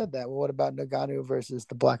anyone said that. Well, what about Ngannou versus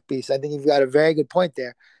the Black Beast? I think you've got a very good point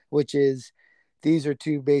there, which is these are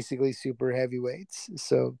two basically super heavyweights.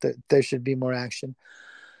 So there should be more action.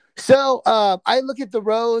 So I look at the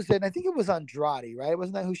Rose, and I think it was Andrade, right?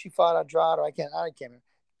 Wasn't that who she fought, Andrade? Or I can't remember.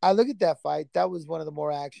 I look at that fight. That was one of the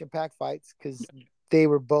more action-packed fights because they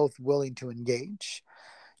were both willing to engage.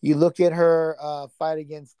 You look at her fight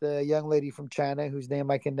against the young lady from China, whose name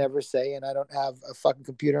I can never say, and I don't have a fucking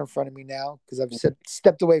computer in front of me now because I've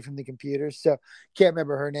stepped away from the computer, so can't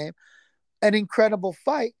remember her name. An incredible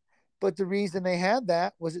fight, but the reason they had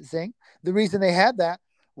that was the reason they had that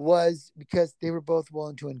was because they were both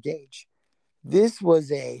willing to engage. This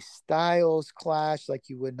was a styles clash like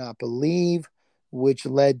you would not believe, which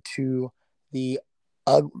led to the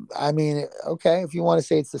if you want to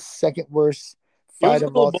say it's the second worst fight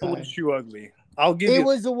of all time. Ugly. I'll give you. It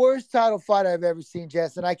was the worst title fight I've ever seen,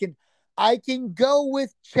 Jess, and I can go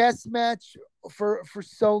with chess match for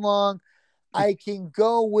so long. I can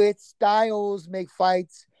go with styles make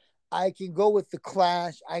fights. I can go with the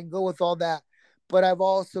clash. I can go with all that. But I've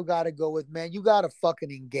also got to go with, man, you got to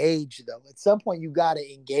fucking engage, though. At some point, you got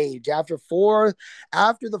to engage. After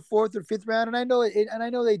the fourth or fifth round, and I know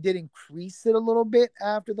they did increase it a little bit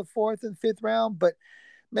after the fourth and fifth round, but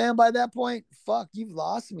man, by that point, fuck, you've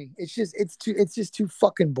lost me. It's just too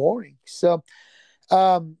fucking boring. So,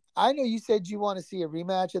 I know you said you want to see a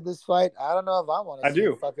rematch of this fight. I don't know if I want to. I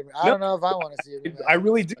don't know if I want to see a rematch. I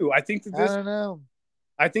really do. I think that this. I don't know.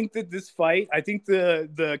 I think that this fight, I think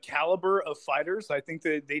the caliber of fighters, I think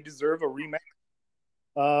that they deserve a rematch.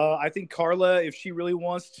 I think Carla, if she really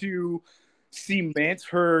wants to cement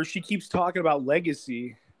she keeps talking about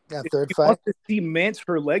legacy. Yeah, third fight. Wants to cement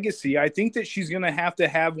her legacy, I think that she's going to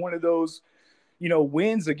have one of those,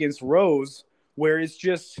 wins against Rose where it's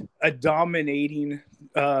just a dominating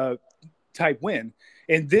type win.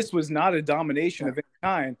 And this was not a domination of any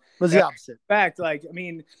kind. It was the opposite. In fact,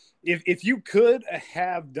 if you could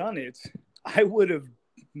have done it, I would have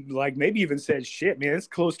maybe even said, shit, man, it's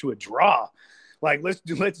close to a draw. Let's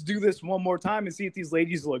do this one more time and see if these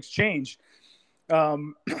ladies' looks change.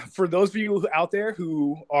 For those of you out there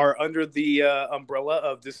who are under the umbrella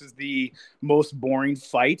of this is the most boring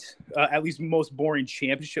fight, at least most boring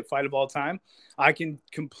championship fight of all time, I can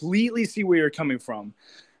completely see where you're coming from.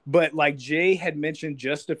 But like Jay had mentioned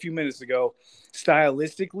just a few minutes ago,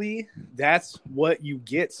 stylistically, that's what you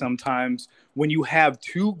get sometimes when you have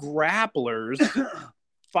two grapplers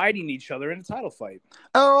fighting each other in a title fight.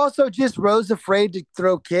 Or also just Rose afraid to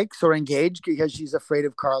throw kicks or engage because she's afraid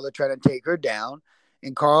of Carla trying to take her down.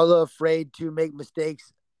 And Carla afraid to make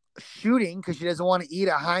mistakes shooting because she doesn't want to eat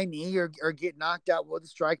a high knee or get knocked out with a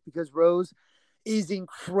strike because Rose is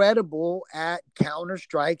incredible at counter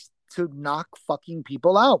strikes, to knock fucking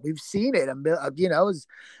people out. We've seen it, as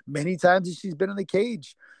many times as she's been in the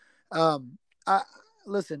cage. I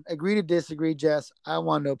listen, agree to disagree, Jess. I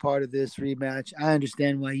want no part of this rematch. I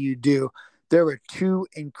understand why you do. There were two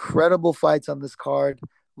incredible fights on this card.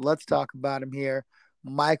 Let's talk about them here.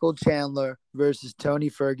 Michael Chandler versus Tony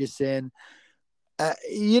Ferguson.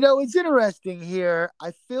 It's interesting here.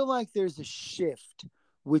 I feel like there's a shift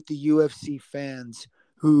with the UFC fans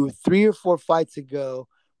who 3 or 4 fights ago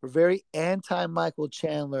were very anti Michael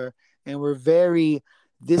Chandler and were very,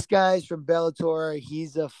 this guy's from Bellator.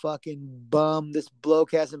 He's a fucking bum. This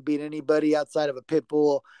bloke hasn't beat anybody outside of a pit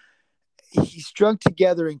bull. He strung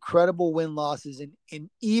together incredible win losses, and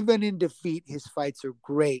even in defeat, his fights are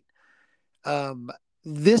great.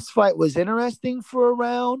 This fight was interesting for a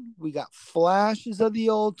round. We got flashes of the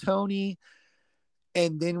old Tony,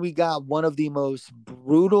 and then we got one of the most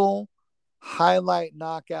brutal highlight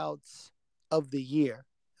knockouts of the year.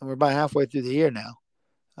 And we're about halfway through the year now.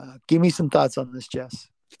 Give me some thoughts on this, Jess.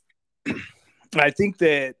 I think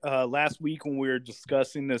that last week when we were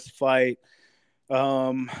discussing this fight,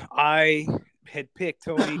 I had picked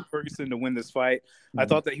Tony Ferguson to win this fight. I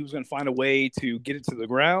thought that he was going to find a way to get it to the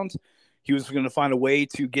ground. He was going to find a way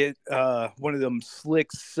to get one of them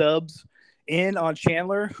slick subs in on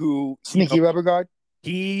Chandler, who sneaky rubber guard.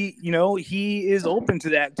 He is open to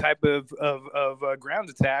that type of ground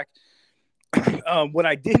attack. What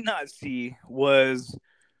I did not see was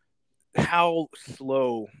how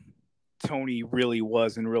slow Tony really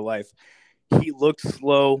was in real life. He looked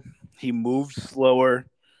slow. He moved slower.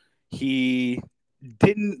 He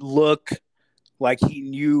didn't look like he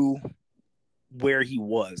knew where he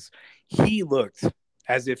was. He looked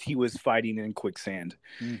as if he was fighting in quicksand.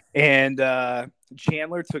 And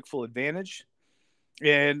Chandler took full advantage.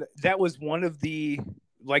 And that was one of the,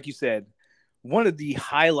 like you said, one of the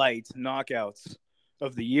highlight knockouts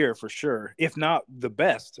of the year for sure, if not the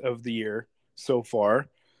best of the year so far.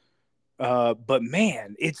 But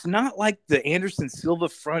man, it's not like the Anderson Silva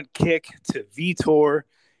front kick to Vitor.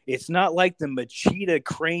 It's not like the Machida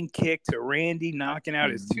crane kick to Randy knocking out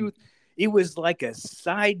his tooth. It was like a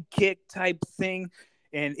side kick type thing,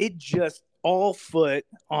 and it just all foot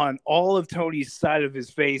on all of Tony's side of his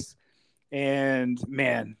face. And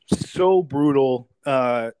man, so brutal.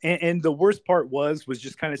 And the worst part was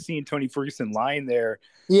just kind of seeing Tony Ferguson lying there.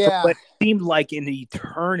 Yeah, for what seemed like an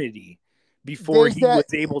eternity before he was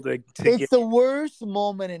able to it's the worst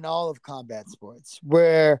moment in all of combat sports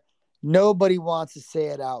where nobody wants to say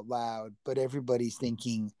it out loud, but everybody's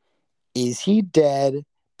thinking, is he dead?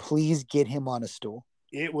 Please get him on a stool.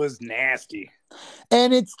 It was nasty.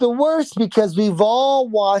 And it's the worst because we've all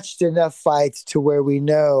watched enough fights to where we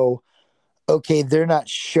know, okay, they're not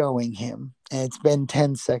showing him. And it's been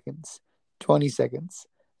 10 seconds, 20 seconds,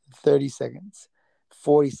 30 seconds,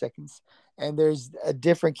 40 seconds. And there's a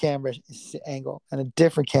different camera angle and a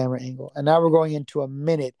different camera angle. And now we're going into a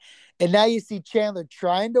minute. And now you see Chandler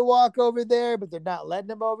trying to walk over there, but they're not letting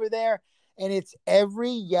him over there. And it's every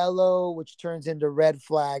yellow, which turns into red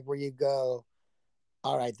flag, where you go,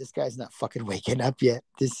 all right, this guy's not fucking waking up yet.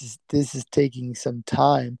 This is taking some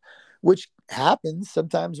time, which happens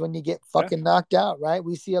sometimes when you get fucking knocked out, right?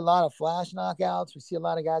 We see a lot of flash knockouts. We see a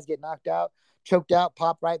lot of guys get knocked out, choked out,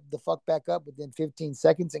 pop right the fuck back up within 15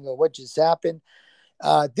 seconds and go, what just happened?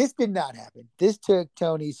 This did not happen. This took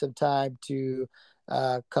Tony some time to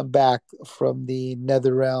come back from the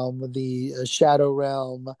nether realm, the shadow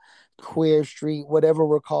realm, queer street, whatever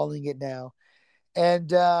we're calling it now. And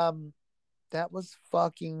that was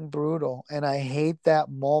fucking brutal. And I hate that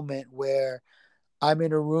moment where I'm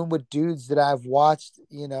in a room with dudes that I've watched,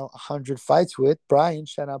 100 fights with. Brian,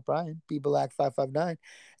 shout out Brian, B Black 559.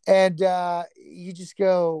 And you just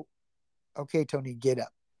go, okay, Tony, get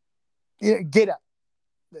up. Get up.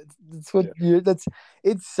 That's what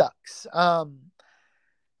it sucks.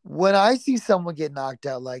 When I see someone get knocked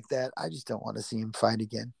out like that, I just don't want to see him fight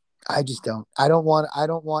again. I just don't. I don't want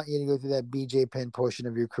you to go through that BJ Penn portion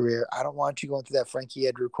of your career. I don't want you going through that Frankie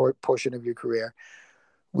Edgar portion of your career.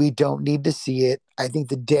 We don't need to see it. I think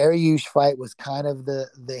the Dariush fight was kind of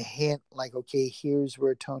the hint, like, okay, here's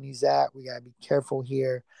where Tony's at. We gotta be careful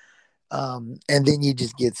here. And then you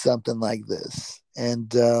just get something like this.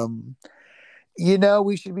 And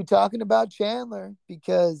we should be talking about Chandler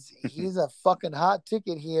because he's a fucking hot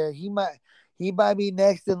ticket here. He might be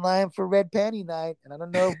next in line for Red Panty Night. And I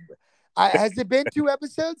don't know. Has it been 2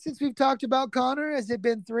 episodes since we've talked about Conor? Has it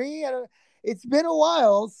been 3? It's been a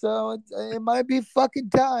while, so it might be fucking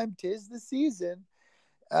time. 'Tis the season.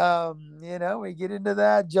 We get into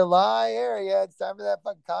that July area. It's time for that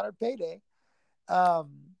fucking Conor payday.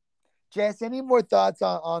 Jess, any more thoughts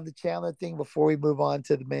on the Chandler thing before we move on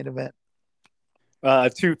to the main event?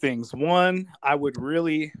 Two things. One, I would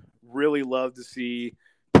really, really love to see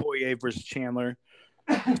Poirier versus Chandler.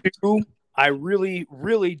 Two, I really,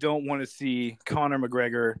 really don't want to see Conor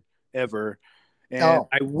McGregor ever. And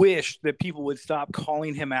I wish that people would stop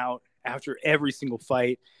calling him out after every single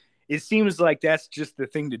fight. It seems like that's just the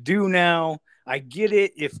thing to do now. I get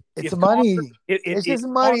it. If money, Conor, it's just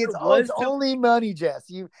money. It's only money, Jess.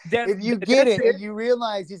 If you get it and you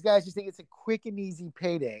realize these guys just think it's a quick and easy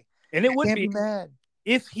payday, and it would be mad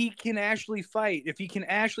if he can actually fight, if he can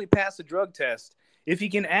actually pass a drug test, if he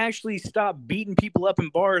can actually stop beating people up in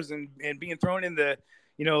bars and being thrown in the,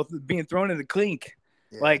 being thrown in the clink.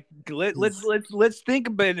 Yeah. Like let's think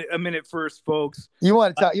about it a minute first, folks. You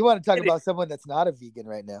want to talk about someone that's not a vegan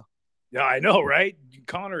right now? Yeah, I know, right?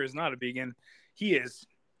 Conor is not a vegan. He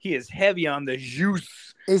is heavy on the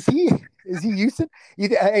juice. Is he using?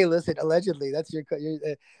 Hey, listen. Allegedly, that's your.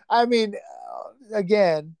 I mean,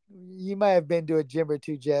 again, you might have been to a gym or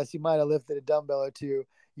two, Jess. You might have lifted a dumbbell or two.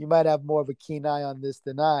 You might have more of a keen eye on this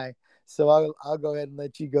than I. So I'll go ahead and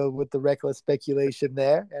let you go with the reckless speculation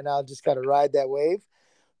there, and I'll just kind of ride that wave.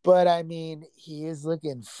 But I mean, he is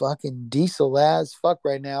looking fucking diesel as fuck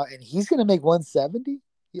right now, and he's gonna make 170.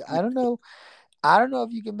 I don't know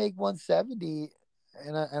if you can make 170.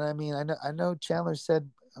 And I mean, I know Chandler said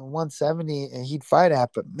 170 and he'd fight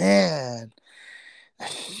at, but man,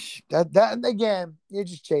 that again, you're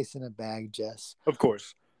just chasing a bag, Jess. Of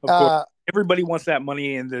course. Everybody wants that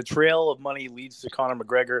money, and the trail of money leads to Conor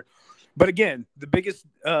McGregor. But again, the biggest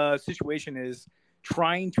situation is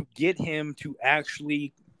trying to get him to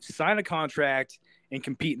actually sign a contract and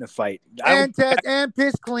compete in a fight and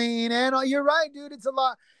piss clean. And you're right, dude. It's a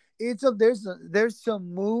lot. There's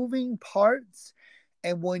some moving parts.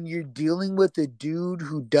 And when you're dealing with a dude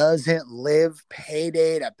who doesn't live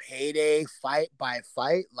payday to payday, fight by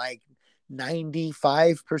fight, like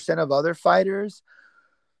 95% of other fighters,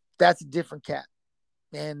 that's a different cat.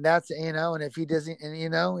 And that's, and if he doesn't,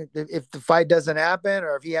 and if the fight doesn't happen,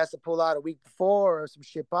 or if he has to pull out a week before or some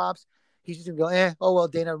shit pops, he's just gonna go, oh well,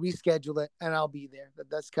 Dana, reschedule it and I'll be there. But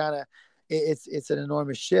that's kind of it's an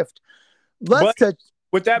enormous shift.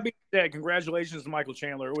 With that being said, congratulations to Michael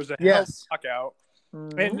Chandler. It was a hell of a knockout.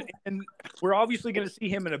 Mm-hmm. And we're obviously going to see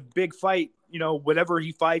him in a big fight. Whatever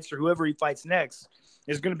he fights or whoever he fights next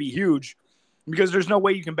is going to be huge, because there's no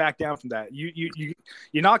way you can back down from that. You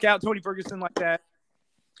knock out Tony Ferguson like that,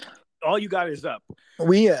 all you got is up.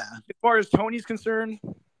 As far as Tony's concerned,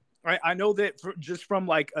 I know that just from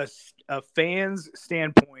like a fan's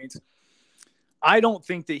standpoint, I don't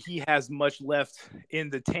think that he has much left in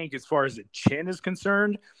the tank as far as the chin is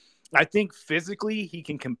concerned. I think physically he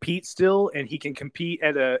can compete still, and he can compete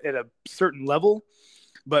at a certain level.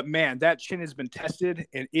 But man, that chin has been tested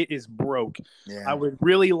and it is broke. Yeah. I would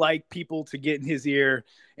really like people to get in his ear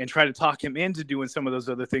and try to talk him into doing some of those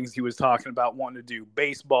other things he was talking about wanting to do,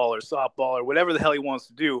 baseball or softball or whatever the hell he wants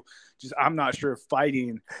to do. Just I'm not sure if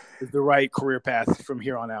fighting is the right career path from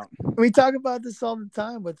here on out. We talk about this all the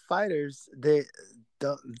time with fighters. They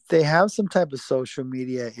have some type of social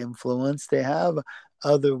media influence. They have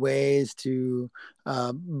other ways to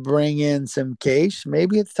bring in some cash.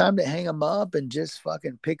 Maybe it's time to hang them up and just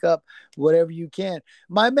fucking pick up whatever you can.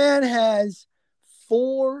 My man has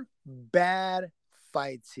 4 bad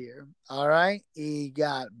fights here. All right. He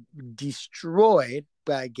got destroyed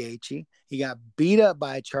by Gaethje. He got beat up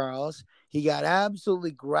by Charles. He got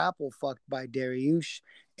absolutely grapple fucked by Dariush,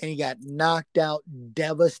 and he got knocked out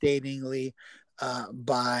devastatingly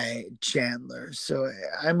by Chandler. So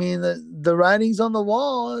I mean, the writing's on the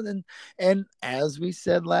wall, and as we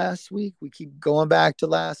said last week, we keep going back to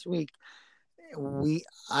last week.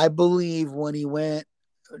 I believe when he went,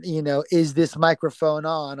 is this microphone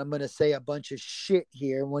on? I'm gonna say a bunch of shit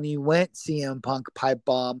here. When he went CM Punk pipe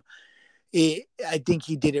bomb, I think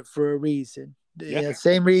he did it for a reason. Yeah.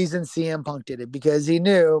 Same reason CM Punk did it, because he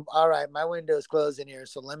knew, all right, my window's closing here,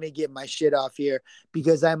 so let me get my shit off here,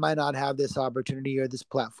 because I might not have this opportunity or this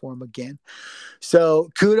platform again. So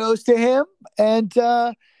kudos to him. And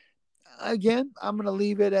again, I'm going to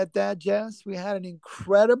leave it at that, Jess. We had an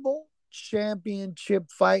incredible championship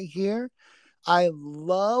fight here. I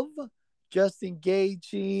love Justin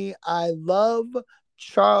Gaethje. I love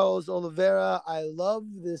Charles Oliveira. I love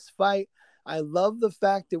this fight. I love the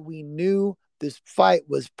fact that we knew this fight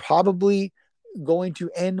was probably going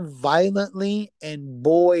to end violently, and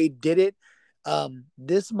boy, did it.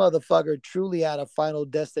 This motherfucker truly had a Final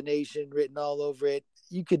Destination written all over it.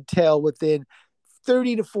 You could tell within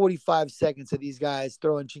 30 to 45 seconds of these guys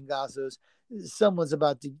throwing chingazos, someone's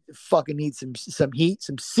about to fucking need some heat,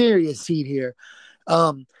 some serious heat here.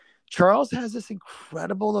 Charles has this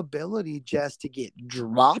incredible ability just to get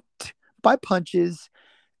dropped by punches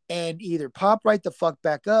and either pop right the fuck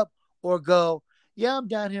back up or go, yeah, I'm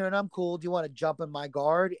down here and I'm cool. Do you want to jump in my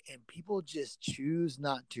guard? And people just choose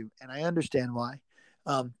not to. And I understand why.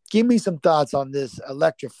 Give me some thoughts on this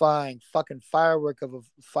electrifying fucking firework of a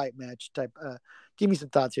fight match type. Give me some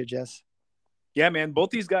thoughts here, Jess. Yeah, man.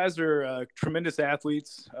 Both these guys are tremendous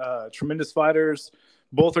athletes, tremendous fighters.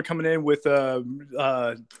 Both are coming in with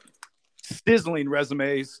sizzling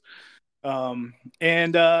resumes. I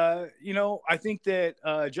think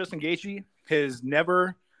that Justin Gaethje has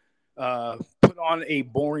never put on a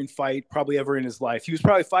boring fight probably ever in his life. He was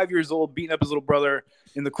probably 5 years old, beating up his little brother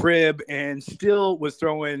in the crib, and still was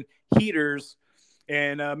throwing heaters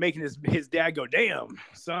and making his dad go, damn,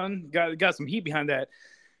 son, got some heat behind that.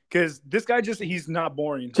 Because this guy he's not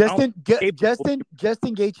boring. Justin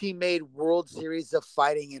Gaethje made World Series of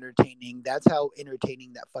Fighting entertaining. That's how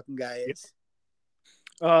entertaining that fucking guy is.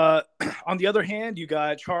 On the other hand, you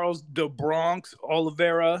got Charles the Bronx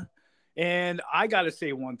Oliveira. And I got to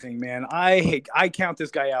say one thing, man. I count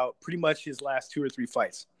this guy out pretty much his last 2 or 3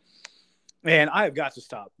 fights. And I have got to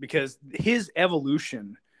stop because his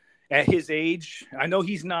evolution at his age, I know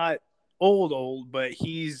he's not old, but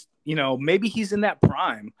he's, maybe he's in that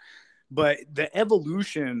prime. But the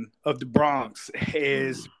evolution of the Bronx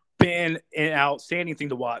has been an outstanding thing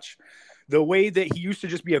to watch. The way that he used to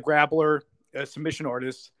just be a grappler, a submission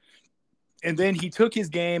artist, and then he took his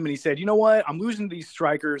game and he said, you know what? I'm losing to these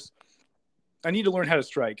strikers. I need to learn how to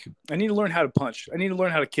strike. I need to learn how to punch. I need to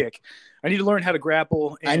learn how to kick. I need to learn how to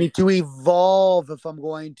grapple. I need to evolve if I'm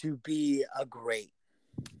going to be a great.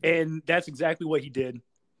 And that's exactly what he did.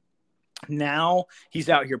 Now he's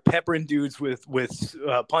out here peppering dudes with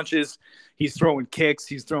punches. He's throwing kicks.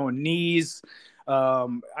 He's throwing knees.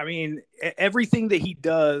 Everything that he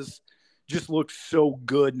does just looks so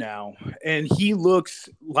good now. And he looks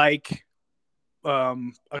like a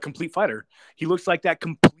complete fighter. He looks like that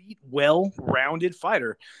complete, well-rounded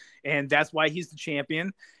fighter. And that's why he's the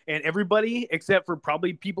champion. And everybody, except for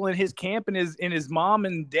probably people in his camp and his mom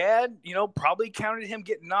and dad, probably counted him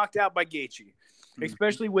getting knocked out by Gaethje.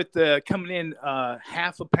 Especially with the coming in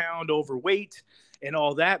half a pound overweight and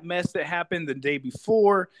all that mess that happened the day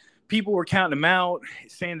before. People were counting him out,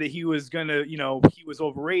 saying that he was gonna, he was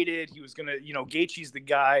overrated. He was gonna, Gaethje's the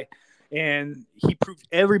guy, and he proved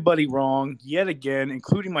everybody wrong yet again,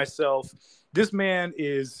 including myself. This man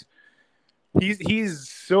he's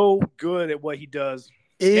so good at what he does.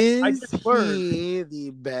 Is he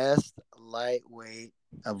the best lightweight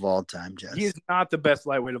of all time, Jess? He is not the best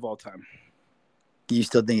lightweight of all time. You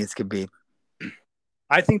still think it's Khabib?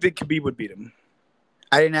 I think that Khabib would beat him.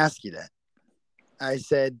 I didn't ask you that. I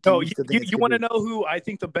said, you want to know who I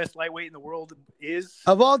think the best lightweight in the world is?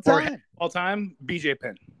 Of all time? All time, BJ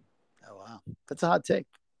Penn. Oh, wow. That's a hot take.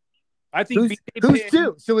 I think who's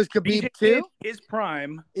 2? So is Khabib 2? His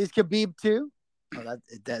prime. Is Khabib 2? Oh,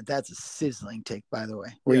 that's a sizzling take, by the way.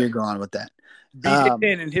 Where you're going with that? BJ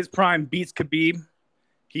Penn in his prime beats Khabib.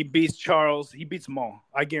 He beats Charles. He beats them all.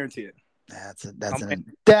 I guarantee it.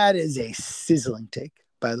 That is a sizzling take,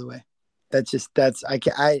 by the way.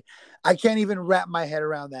 I can't even wrap my head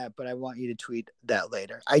around that, but I want you to tweet that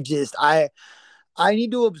later. I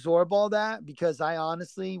need to absorb all that because I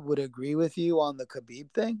honestly would agree with you on the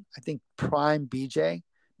Khabib thing. I think prime BJ,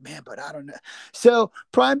 man, but I don't know. So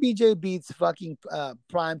prime BJ beats fucking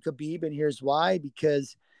prime Khabib, and here's why: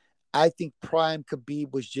 because I think prime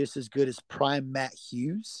Khabib was just as good as prime Matt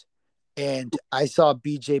Hughes, and I saw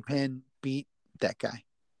BJ Penn beat that guy.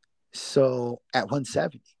 So at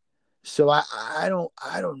 170. So I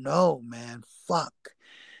don't know, man. Fuck.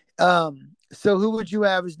 So who would you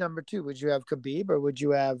have as number 2? Would you have Khabib or would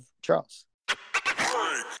you have Charles?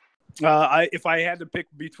 If I had to pick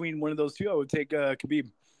between one of those two, I would take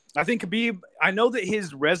Khabib. I think Khabib. I know that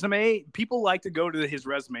his resume. People like to go to his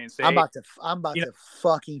resume and say, "I'm about to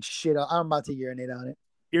fucking shit up. I'm about to urinate on it."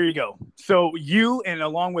 Here you go. So you and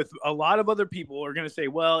along with a lot of other people are going to say,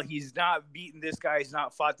 "Well, he's not beaten this guy. He's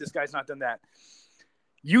not fought this guy. He's not done that."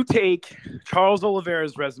 You take Charles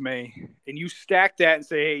Oliveira's resume and you stack that and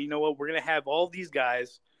say, "Hey, you know what? We're going to have all these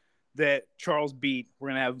guys that Charles beat. We're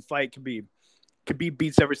going to have him fight Khabib. Khabib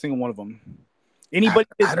beats every single one of them. Anybody?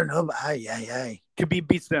 I don't know. Khabib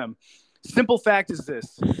beats them. Simple fact is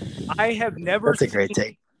this: I have never. That's a great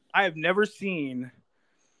take. I have never seen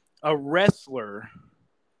a wrestler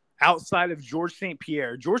outside of George St.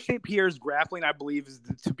 Pierre. George St. Pierre's grappling, I believe, is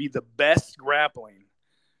to be the best grappling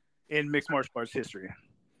in mixed martial arts history.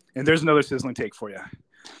 And there's another sizzling take for you.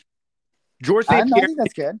 George St. Pierre. I think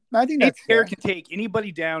that's good. I think that's Pierre can take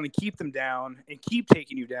anybody down and keep them down and keep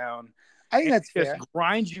taking you down. I think that's just fair.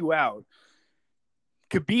 grind you out.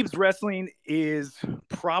 Khabib's wrestling is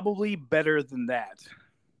probably better than that.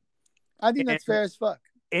 I think that's fair as fuck.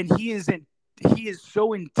 And he is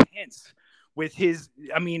so intense with his.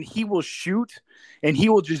 I mean, he will shoot and he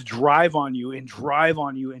will just drive on you and drive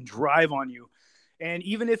on you and drive on you. And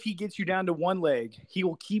even if he gets you down to one leg, he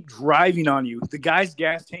will keep driving on you. The guy's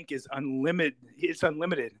gas tank is unlimited. It's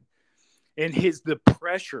unlimited. And the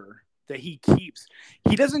pressure that he keeps,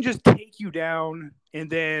 he doesn't just take you down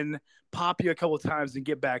and then pop you a couple of times and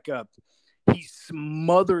get back up. He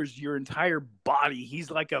smothers your entire body.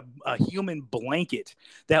 He's like a human blanket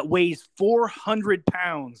that weighs 400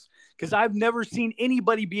 pounds. Because I've never seen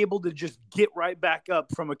anybody be able to just get right back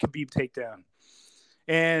up from a Khabib takedown.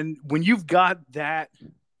 And when you've got that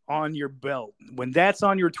on your belt, when that's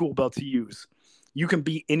on your tool belt to use, you can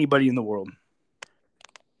beat anybody in the world.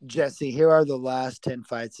 Jesse, here are the last 10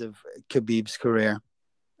 fights of Khabib's career.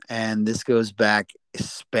 And this goes back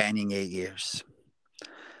spanning 8 years.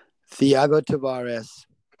 Thiago Tavares,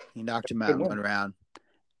 he knocked him out in 1 round.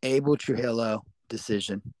 Abel Trujillo,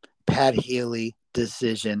 decision. Pat Healy,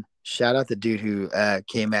 decision. Shout out the dude who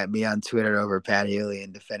came at me on Twitter over Pat Healy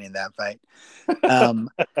and defending that fight.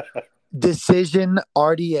 Decision,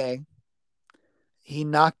 RDA. He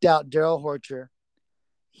knocked out Daryl Horcher.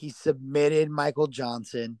 He submitted Michael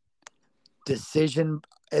Johnson. Decision,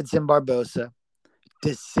 Edson Barbosa.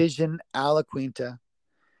 Decision, Alaquinta.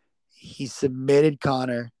 He submitted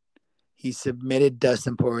Connor. He submitted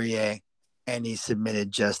Dustin Poirier. And he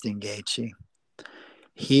submitted Justin Gaethje.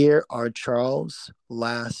 Here are Charles'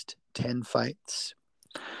 last 10 fights.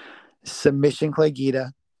 Submission Clay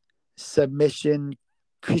Guida. Submission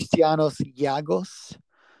Cristianos Giagos.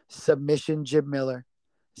 Submission Jim Miller.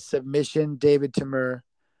 Submission David Tamur.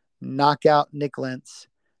 Knockout Nick Lentz.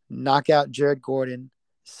 Knockout Jared Gordon.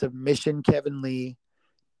 Submission Kevin Lee.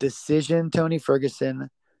 Decision Tony Ferguson.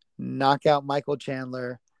 Knockout Michael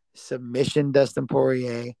Chandler. Submission Dustin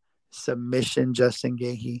Poirier. Submission Justin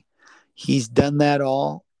Gaethje. He's done that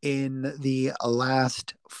all in the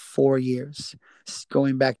last 4 years,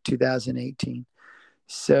 going back to 2018.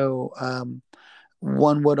 So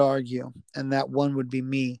one would argue, and that one would be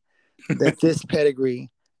me, that this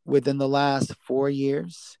pedigree within the last 4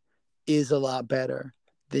 years is a lot better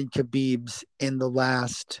than Khabib's in the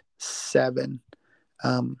last 7.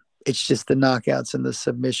 It's just the knockouts and the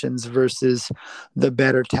submissions versus the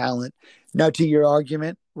better talent. Now, to your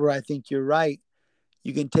argument, where I think you're right,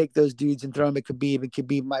 you can take those dudes and throw them at Khabib, and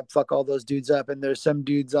Khabib might fuck all those dudes up. And there's some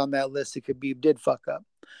dudes on that list that Khabib did fuck up.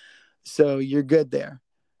 So you're good there.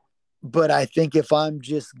 But I think if I'm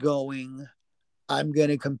just going, I'm going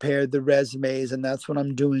to compare the resumes, and that's what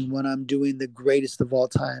I'm doing when I'm doing the greatest of all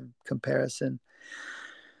time comparison.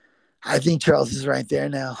 I think Charles is right there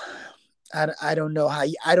now. I don't know how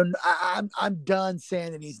I'm done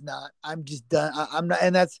saying that he's not. I'm just done. I'm not,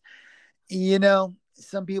 and that's,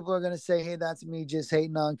 some people are going to say, hey, that's me just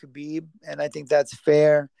hating on Khabib. And I think that's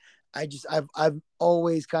fair. I've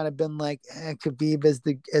always kind of been like, Khabib as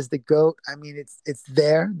the GOAT. I mean, it's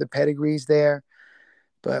there. The pedigree's there,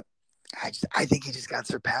 but I think he just got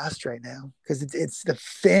surpassed right now because it's the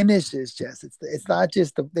finishes, Jess. It's not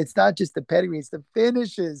just the pedigree. It's the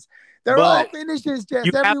finishes. They're all finishes, Jess.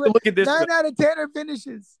 You have to look at this. 9 out of 10 are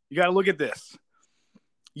finishes. You got to look at this.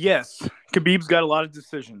 Yes, Khabib's got a lot of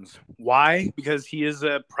decisions. Why? Because he is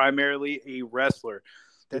primarily a wrestler.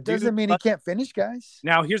 That doesn't mean he can't finish, guys.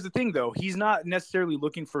 Now, here's the thing, though. He's not necessarily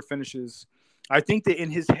looking for finishes. I think that in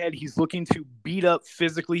his head, he's looking to beat up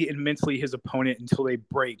physically and mentally his opponent until they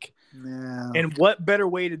break. No. And what better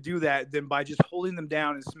way to do that than by just holding them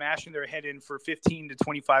down and smashing their head in for 15 to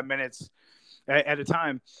 25 minutes at a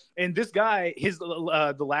time. And this guy,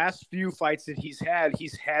 the last few fights that he's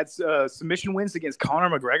had submission wins against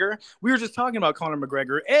Conor McGregor. We were just talking about Conor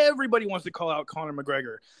McGregor. Everybody wants to call out Conor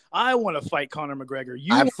McGregor. I want to fight Conor McGregor.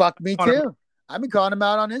 Me too. I've been calling him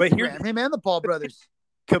out on Instagram. Him and the Paul brothers.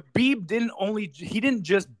 Khabib didn't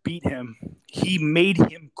just beat him. He made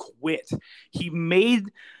him quit. He made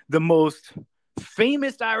the most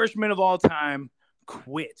famous Irishman of all time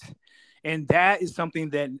quit. And that is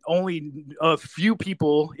something that only a few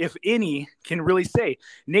people, if any, can really say.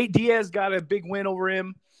 Nate Diaz got a big win over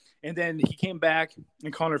him, and then he came back,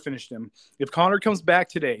 and Conor finished him. If Conor comes back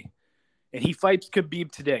today, and he fights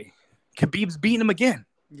Khabib today, Khabib's beating him again.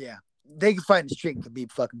 Yeah. They can fight in the street and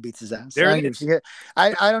Khabib fucking beats his ass. There I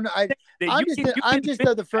don't know. I'm just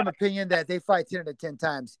of the firm opinion that they fight 10 out of 10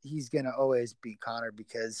 times. He's going to always beat Conor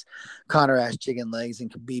because Conor has chicken legs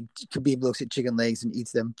and Khabib looks at chicken legs and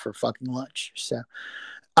eats them for fucking lunch. So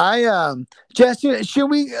Jess, should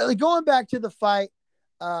we, going back to the fight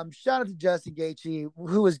Shout out to Justin Gaethje,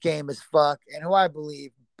 who was game as fuck and who I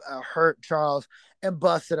believe hurt Charles and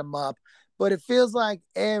busted him up. But it feels like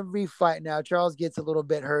every fight now, Charles gets a little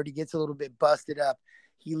bit hurt. He gets a little bit busted up.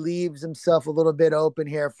 He leaves himself a little bit open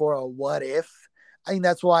here for a what if. I think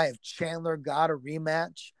that's why if Chandler got a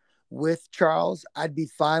rematch with Charles, I'd be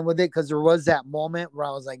fine with it because there was that moment where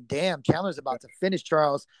I was like, damn, Chandler's about to finish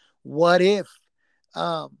Charles. What if?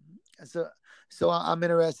 So I'm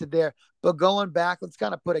interested there. But going back, let's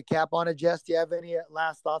kind of put a cap on it. Jess, do you have any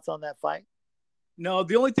last thoughts on that fight? No,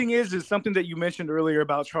 the only thing is something that you mentioned earlier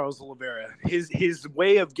about Charles Oliveira. His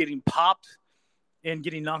way of getting popped and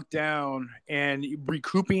getting knocked down and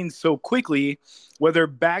recouping so quickly, whether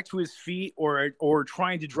back to his feet or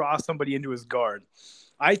trying to draw somebody into his guard.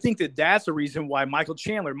 I think that's the reason why Michael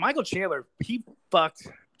Chandler, he fucked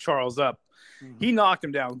Charles up. Mm-hmm. He knocked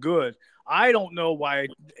him down good. I don't know why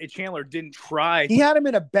Chandler didn't try. He had him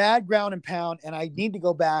in a bad ground and pound, and I need to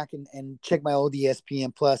go back and check my old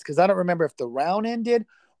ESPN Plus because I don't remember if the round ended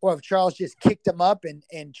or if Charles just kicked him up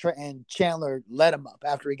and Chandler let him up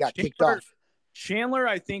after he got kicked off. Chandler,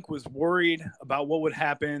 I think, was worried about what would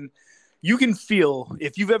happen. You can feel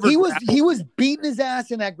if you've ever he was beating his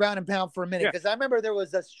ass in that ground and pound for a minute because I remember there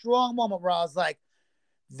was a strong moment where I was like,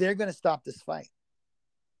 they're gonna stop this fight.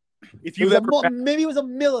 If you maybe it was a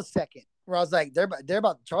millisecond where I was like, they're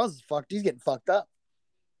about Charles is fucked. He's getting fucked up.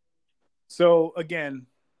 So again,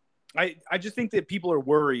 I just think that people are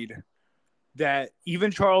worried that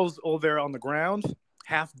even Charles Oliveira on the ground,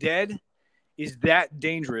 half dead, is that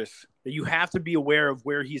dangerous that you have to be aware of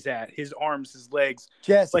where he's at, his arms, his legs.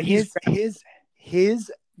 Just like his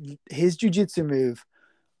jiu-jitsu move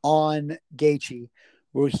on Gaethje,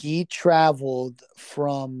 where he traveled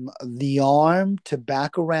from the arm to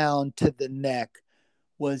back around to the neck,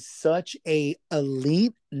 was such a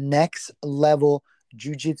elite next level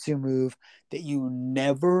jiu-jitsu move that you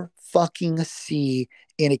never fucking see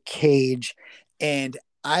in a cage. And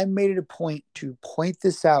I made it a point to point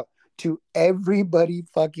this out to everybody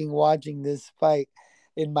fucking watching this fight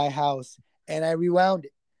in my house. And I rewound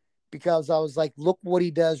it because I was like, look what he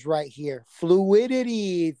does right here.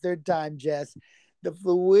 Fluidity, third time, Jess. The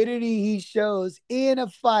fluidity he shows in a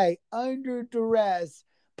fight under duress,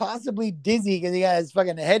 possibly dizzy because he got his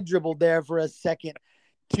fucking head dribbled there for a second,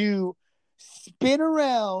 to spin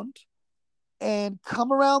around and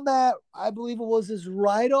come around that, I believe it was his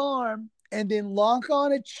right arm, and then lock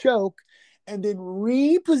on a choke and then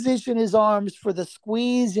reposition his arms for the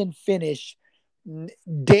squeeze and finish.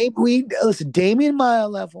 Damian Maia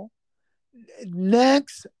level,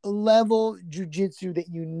 next level jiu-jitsu that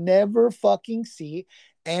you never fucking see.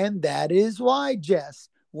 And that is why, Jess,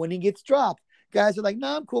 when he gets dropped, guys are like,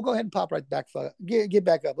 no, I'm cool. Go ahead and pop right back. Get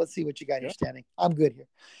back up. Let's see what you got here standing. I'm good here.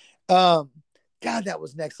 God, that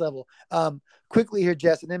was next level. Quickly here,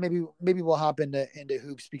 Jess, and then maybe we'll hop into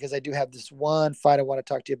hoops because I do have this one fight I want to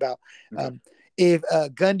talk to you about. Okay. If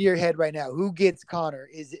gun to your head right now, who gets Conor?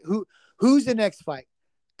 Is it who's the next fight?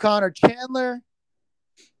 Conor Chandler,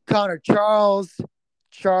 Conor Charles,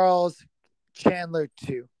 Chandler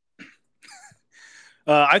 2.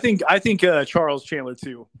 I think Charles Chandler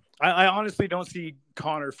 2. I honestly don't see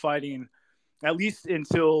Conor fighting at least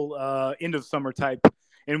until end of summer type.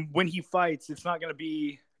 And when he fights, it's not going to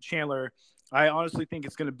be Chandler. I honestly think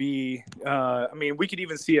it's going to be. We could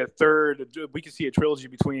even see a third. We could see a trilogy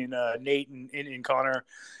between Nate and Conor,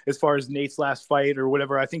 as far as Nate's last fight or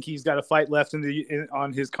whatever. I think he's got a fight left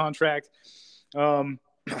on his contract.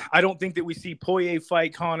 I don't think that we see Poirier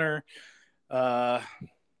fight Conor.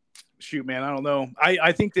 Shoot, man, I don't know.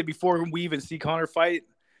 I think that before we even see Conor fight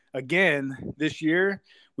again this year,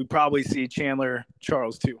 we probably see Chandler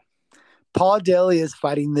Charles 2. Paul Daly is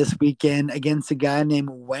fighting this weekend against a guy named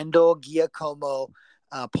Wendell Giacomo.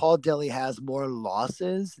 Paul Daly has more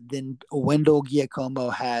losses than Wendell Giacomo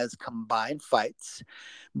has combined fights.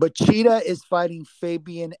 But Cheetah is fighting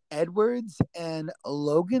Fabian Edwards, and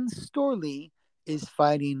Logan Storley is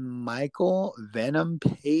fighting Michael Venom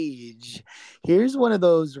Page. Here's one of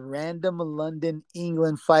those random London,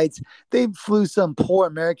 England fights. They flew some poor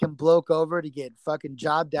American bloke over to get fucking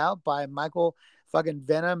jobbed out by Michael fucking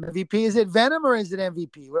Venom MVP. Is it Venom or is it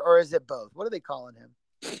MVP or is it both? What are they calling him?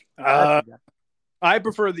 I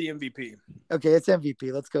prefer the MVP. Okay, it's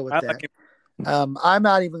MVP. Let's go with that. Like I'm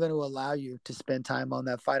not even going to allow you to spend time on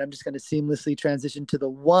that fight. I'm just going to seamlessly transition to the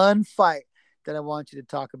one fight that I want you to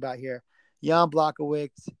talk about here. Jan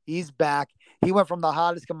Blachowicz, he's back. He went from the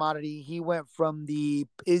hottest commodity. He went from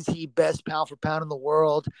is he best pound for pound in the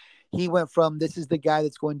world? He went from this is the guy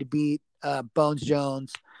that's going to beat Bones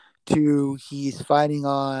Jones to he's fighting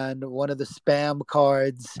on one of the spam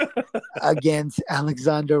cards against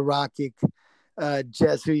Alexander Rakic.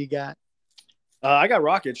 Jess, who you got? I got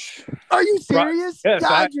Rockets. Are you serious? Yes,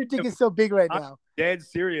 God, your dick is so big right now. Dead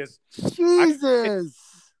serious. Jesus.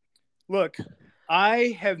 Look,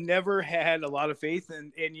 I have never had a lot of faith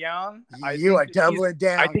in Jan. You are doubling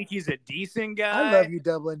down. I think he's a decent guy. I love you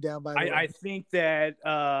doubling down, by the way. I think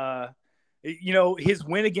that his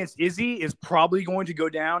win against Izzy is probably going to go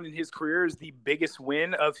down in his career as the biggest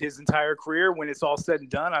win of his entire career when it's all said and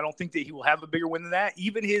done. I don't think that he will have a bigger win than that.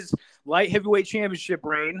 Even his light heavyweight championship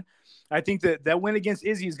reign, I think that win against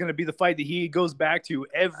Izzy is going to be the fight that he goes back to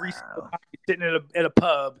every single time he's sitting at a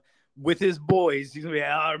pub with his boys. He's going to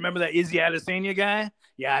be, remember that Izzy Adesanya guy?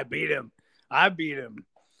 Yeah, I beat him.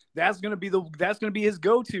 That's going to be his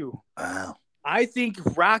go-to. Wow. I think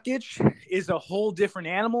Rakic is a whole different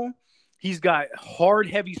animal. He's got hard,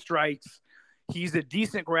 heavy strikes. He's a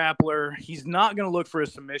decent grappler. He's not going to look for a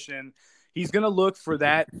submission. He's going to look for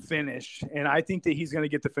that finish, and I think that he's going to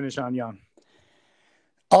get the finish on Jan.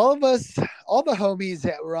 All of us, all the homies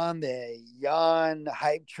that were on the Jan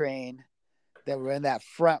hype train, that were in that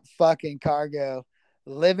front fucking cargo,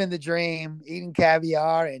 living the dream, eating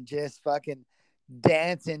caviar, and just fucking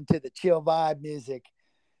dancing to the chill vibe music.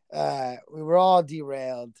 We were all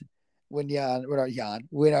derailed when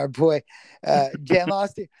our boy Jan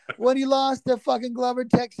lost it. When he lost the fucking Glover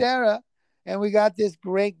Teixeira, and we got this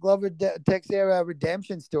great Glover Teixeira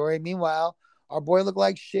redemption story. Meanwhile, our boy looked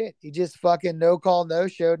like shit. He just fucking no call, no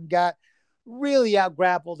showed, and got really out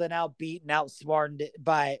grappled and outbeat and outsmarted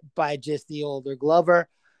by just the older Glover.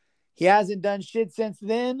 He hasn't done shit since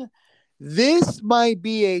then. This might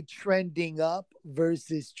be a trending up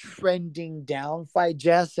versus trending down fight,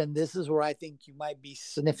 Jess, and this is where I think you might be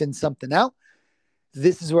sniffing something out.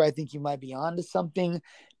 This is where I think you might be onto something,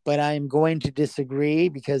 but I am going to disagree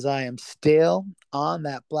because I am still on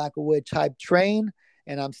that Blachowicz hype train,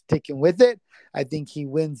 and I'm sticking with it. I think he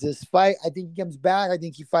wins this fight. I think he comes back. I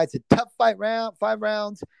think he fights a tough fight 5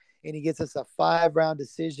 rounds, and he gets us a 5-round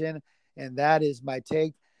decision, and that is my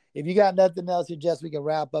take. If you got nothing else here, Jess, we can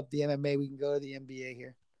wrap up the MMA. We can go to the NBA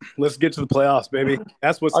here. Let's get to the playoffs, baby.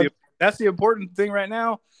 That's the important thing right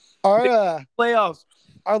now. Our playoffs.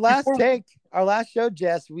 Our last show,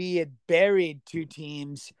 Jess, we had buried 2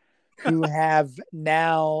 teams who have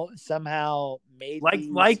now somehow made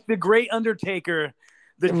like the great Undertaker.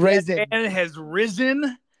 The man has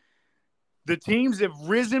risen. The teams have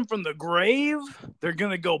risen from the grave. They're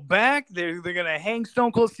gonna go back. They're gonna hang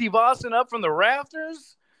Stone Cold Steve Austin up from the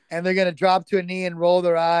rafters. And they're going to drop to a knee and roll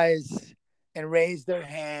their eyes and raise their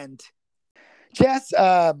hand. Jess,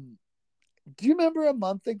 do you remember a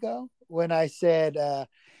month ago when I said,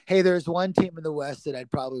 hey, there's one team in the West that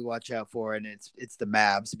I'd probably watch out for, and it's the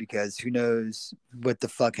Mavs, because who knows what the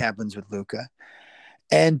fuck happens with Luka.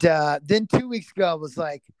 And then 2 weeks ago, I was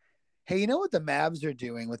like, hey, you know what the Mavs are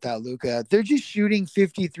doing without Luka? They're just shooting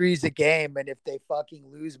 53s a game, and if they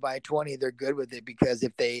fucking lose by 20, they're good with it, because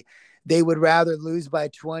if they would rather lose by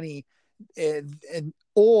 20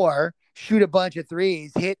 or shoot a bunch of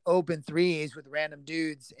threes, hit open threes with random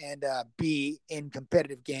dudes, and be in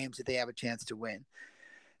competitive games that they have a chance to win.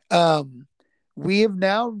 We have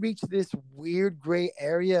now reached this weird gray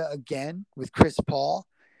area again with Chris Paul,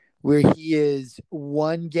 where he is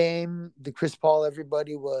one game, the Chris Paul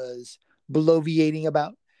everybody was bloviating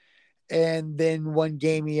about, and then one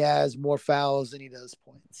game he has more fouls than he does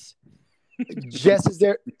points. Jess, is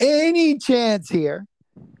there any chance here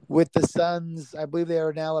with the Suns? I believe they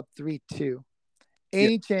are now up 3-2.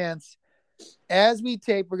 Any chance? As we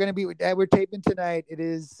tape, we're taping tonight. It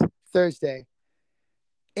is Thursday.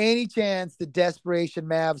 Any chance the desperation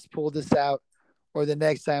Mavs pull this out, or the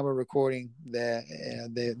next time we're recording,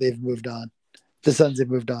 they've moved on? The Suns have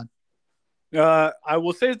moved on. I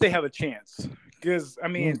will say that they have a chance, because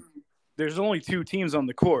there's only 2 teams on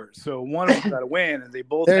the court, so one of them got to win, and they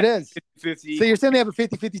both there it is 50-50. So you're saying they have a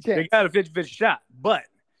 50-50 chance? They got a 50-50 shot, but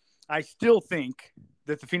I still think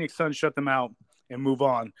that the Phoenix Suns shut them out and move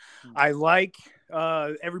on. I like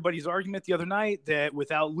everybody's argument the other night that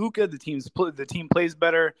without Luka, the team plays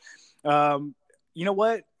better. You know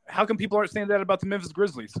what? How come people aren't saying that about the Memphis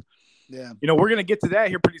Grizzlies? Yeah. We're going to get to that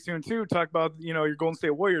here pretty soon too. Talk about, your Golden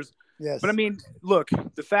State Warriors. Yes. But look,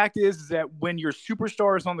 the fact is that when your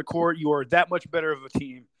superstar is on the court, you are that much better of a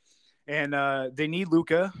team. And they need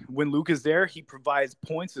Luka. When Luka's there, he provides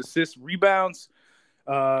points, assists, rebounds,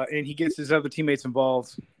 and he gets his other teammates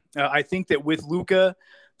involved. I think that with Luka,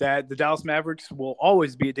 that the Dallas Mavericks will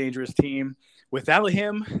always be a dangerous team. Without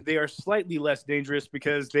him, they are slightly less dangerous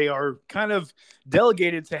because they are kind of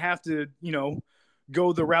delegated to have to,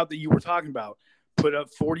 go the route that you were talking about. Put up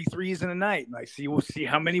 43s in a night. We'll see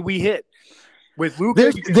how many we hit. With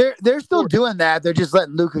Luka, They're still doing that. They're just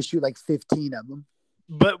letting Luka shoot like 15 of them.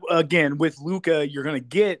 but again, with Luka, you're going to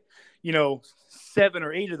get, 7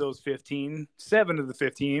 or 8 of those 15, 7 of the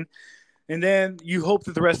 15. And then you hope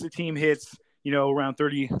that the rest of the team hits, around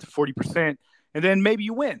 30 to 40%. And then maybe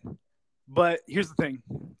you win. But here's the thing.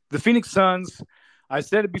 The Phoenix Suns, I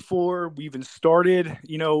said it before, we even started,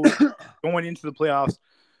 going into the playoffs.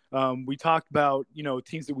 We talked about,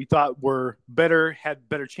 teams that we thought were better, had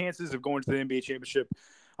better chances of going to the NBA championship.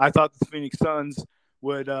 I thought the Phoenix Suns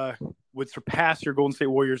would surpass your Golden State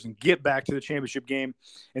Warriors and get back to the championship game.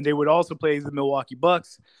 And they would also play the Milwaukee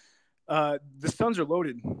Bucks. The Suns are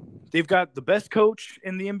loaded. They've got the best coach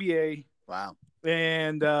in the NBA. Wow.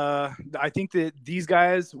 And I think that these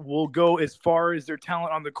guys will go as far as their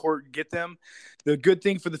talent on the court get them. The good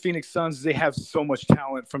thing for the Phoenix Suns is they have so much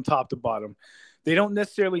talent from top to bottom. They don't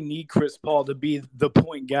necessarily need Chris Paul to be the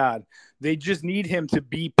point guard. They just need him to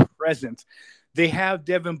be present. They have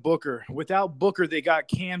Devin Booker. Without Booker, they got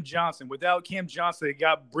Cam Johnson. Without Cam Johnson, they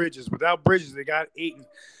got Bridges. Without Bridges, they got Ayton.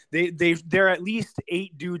 They're at least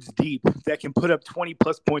 8 dudes deep that can put up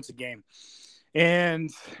 20-plus points a game. And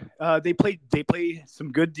they play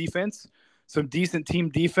some good defense, some decent team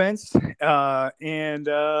defense. And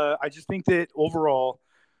I just think that overall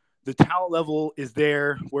the talent level is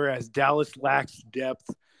there, whereas Dallas lacks depth.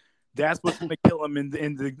 That's what's going to kill them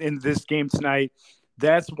in this game tonight.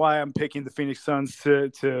 That's why I'm picking the Phoenix Suns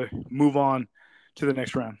to move on to the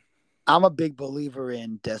next round. I'm a big believer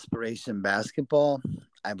in desperation basketball.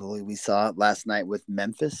 I believe we saw it last night with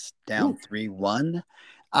Memphis down 3-1.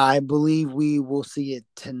 I believe we will see it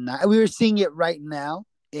tonight. We are seeing it right now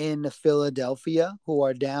in Philadelphia, who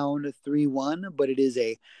are down 3-1, but it is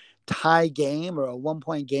a tie game or a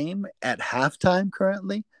 1-point game at halftime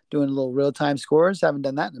currently, doing a little real-time scores. Haven't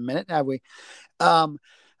done that in a minute, have we?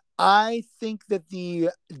 I think that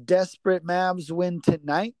the desperate Mavs win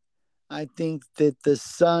tonight. I think that the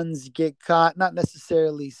Suns get caught, not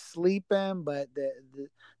necessarily sleeping, but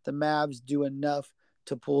the Mavs do enough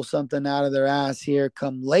to pull something out of their ass here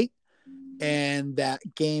come late. And that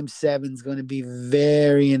game 7 is going to be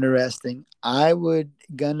very interesting. I would,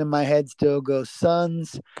 gun to my head, still go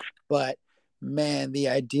Suns. But, man, the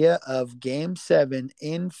idea of game 7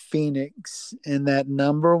 in Phoenix and that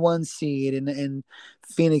number 1 seed and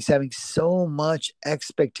Phoenix having so much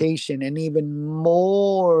expectation and even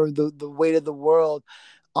more the weight of the world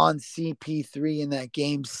on CP3 in that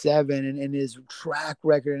game 7 and his track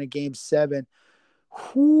record in a game 7.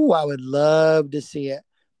 Whew, I would love to see it.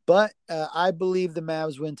 But I believe the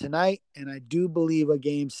Mavs win tonight, and I do believe a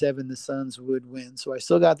game 7 the Suns would win. So I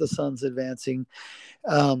still got the Suns advancing.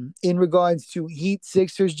 In regards to Heat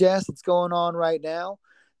Sixers, Jess, it's going on right now.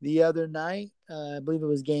 The other night, I believe it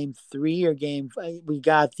was game 3 or we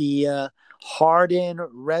got the Harden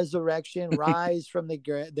resurrection, rise from the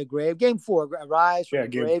grave. Game 4, rise from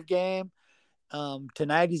the grave game.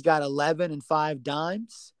 Tonight he's got 11 and 5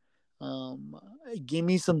 dimes. Give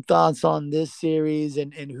me some thoughts on this series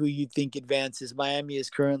and who you think advances. Miami is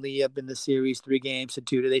currently up in the series 3-2.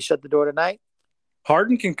 Do they shut the door tonight?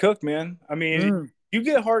 Harden can cook, man. I mean, you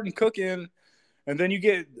get Harden cooking, and then you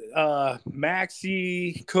get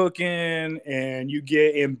Maxey cooking, and you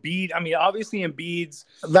get Embiid. I mean, obviously Embiid's.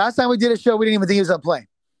 Last time we did a show, we didn't even think he was going to play.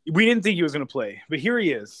 We didn't think he was going to play, but here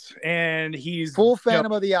he is, and he's full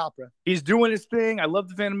Phantom of the Opera. He's doing his thing. I love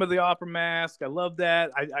the Phantom of the Opera mask. I love that.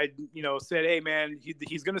 I said, hey man,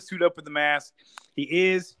 he's going to suit up with the mask. He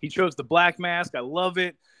is. He chose the black mask. I love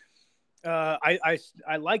it. I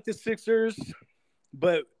like the Sixers,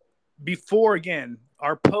 but before again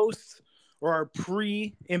our post or our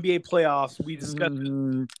pre NBA playoffs, we discussed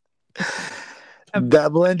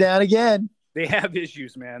doubling down again. They have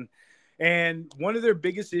issues, man. And one of their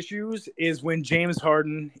biggest issues is when James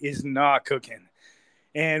Harden is not cooking.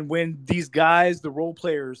 And when these guys, the role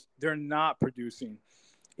players, they're not producing.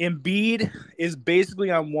 Embiid is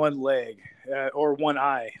basically on one leg or one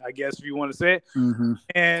eye, I guess, if you want to say it. Mm-hmm.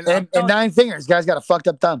 And 9 fingers. Guy's got a fucked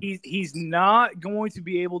up thumb. He's not going to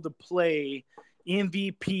be able to play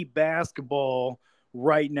MVP basketball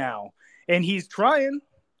right now. And he's trying.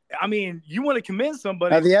 I mean, you want to commend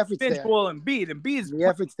somebody. The effort's there. Embiid's the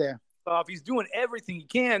effort's there. Off. He's doing everything he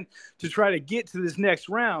can to try to get to this next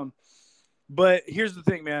round. But here's the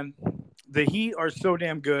thing, man. The Heat are so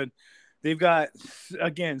damn good. They've got,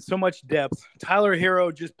 again, so much depth. Tyler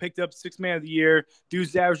Hero just picked up 6th Man of the Year.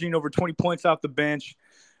 Dude's averaging over 20 points off the bench.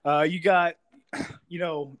 You got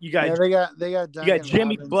Jimmy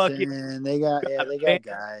Bucket. They got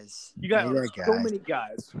guys. You got so many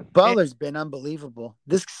guys. Butler's been unbelievable.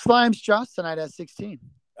 This Slime's Josh tonight at 16.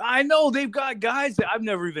 I know they've got guys that I've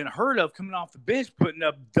never even heard of coming off the bench, putting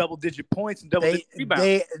up double-digit points and double-digit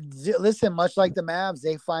rebounds. Listen, much like the Mavs,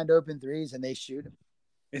 they find open threes and they shoot them.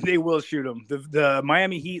 And they will shoot them. The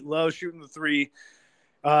Miami Heat love shooting the three.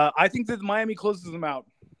 I think that Miami closes them out.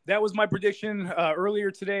 That was my prediction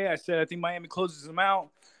earlier today. I said I think Miami closes them out.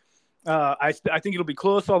 I think it'll be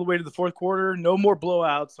close all the way to the fourth quarter. No more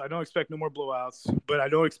blowouts. I don't expect no more blowouts, but I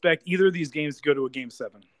don't expect either of these games to go to a game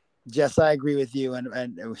 7. Jess, I agree with you,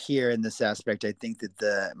 and here in this aspect, I think that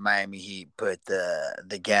the Miami Heat put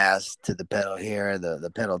the gas to the pedal here,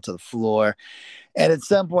 the pedal to the floor, and at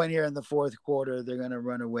some point here in the fourth quarter, they're going to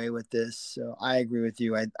run away with this. So I agree with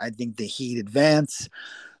you. I think the Heat advance.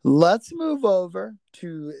 Let's move over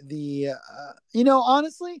to the,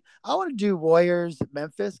 honestly, I want to do Warriors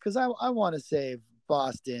Memphis because I want to save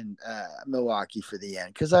Boston Milwaukee for the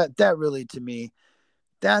end because that really to me.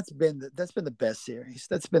 That's been the best series.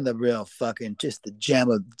 That's been the real fucking just the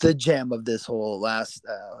gem of this whole last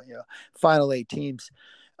final 8 teams.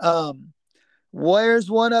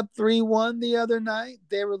 Warriors won up 3-1 the other night.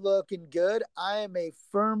 They were looking good. I am a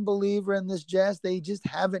firm believer in this Jazz. They just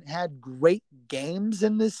haven't had great games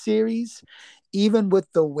in this series. Even with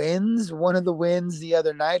the wins, one of the wins the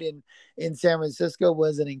other night in San Francisco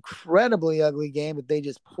was an incredibly ugly game that they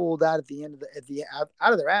just pulled out at the end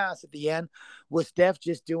out of their ass at the end, with Steph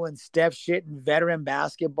just doing Steph shit and veteran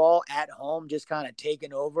basketball at home, just kind of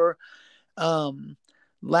taking over.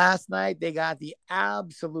 Last night they got the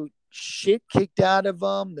absolute shit kicked out of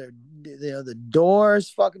them. The doors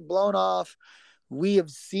fucking blown off. We have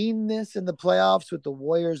seen this in the playoffs with the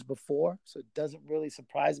Warriors before, so it doesn't really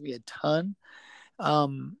surprise me a ton.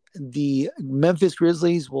 The Memphis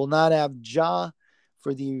Grizzlies will not have Ja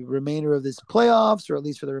for the remainder of this playoffs, or at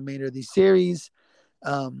least for the remainder of these series.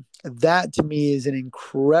 That to me is an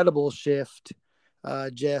incredible shift.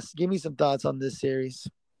 Jess, give me some thoughts on this series.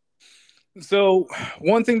 So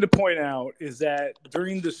one thing to point out is that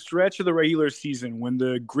during the stretch of the regular season, when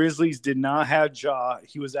the Grizzlies did not have Ja,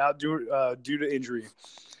 he was out due to injury.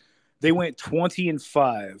 They went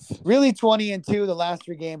 20-5. Really 20-2. The last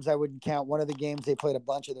 3 games I wouldn't count. One of the games they played a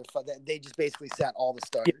bunch of they just basically sat all the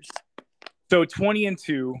starters. So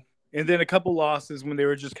 20-2, and then a couple losses when they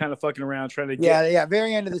were just kind of fucking around trying to get. Yeah.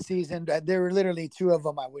 Very end of the season, there were literally 2 of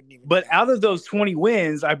them I wouldn't even. But out of those 20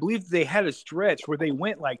 wins, I believe they had a stretch where they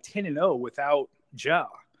went like 10-0 without Ja.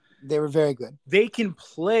 They were very good. They can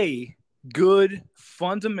play good,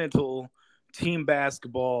 fundamental team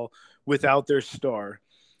basketball without their star.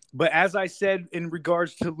 But as I said in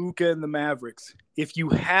regards to Luka and the Mavericks, if you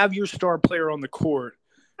have your star player on the court,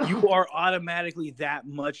 you are automatically that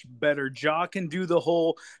much better. Ja can do the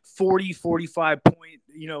whole 40, 45 point,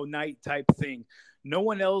 night type thing. No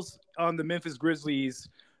one else on the Memphis Grizzlies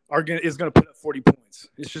is going to put up 40 points.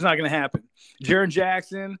 It's just not going to happen. Jaren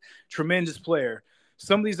Jackson, tremendous player.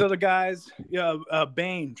 Some of these other guys,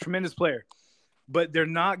 Bane, tremendous player. But they're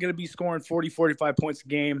not going to be scoring 40, 45 points a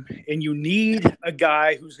game. And you need a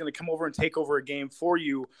guy who's going to come over and take over a game for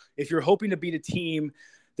you if you're hoping to beat a team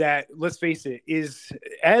that, let's face it, is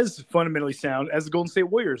as fundamentally sound as the Golden State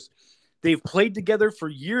Warriors. They've played together for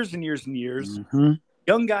years and years and years. Mm-hmm.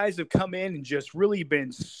 Young guys have come in and just really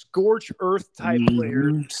been scorch earth type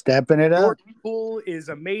players. Stepping it up. Poole is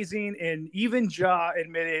amazing. And even Ja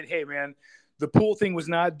admitted, hey, man, the Poole thing was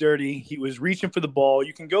not dirty. He was reaching for the ball.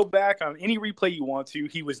 You can go back on any replay you want to.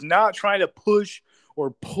 He was not trying to push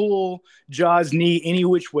or pull Ja's knee any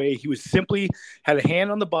which way. He was simply had a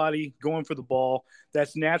hand on the body going for the ball.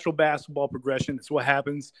 That's natural basketball progression. That's what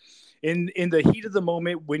happens. In the heat of the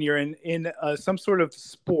moment, when you're in some sort of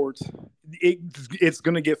sport, it's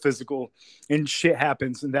going to get physical and shit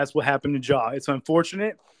happens. And that's what happened to Ja. It's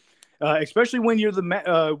unfortunate, especially when you're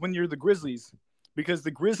the Grizzlies. Because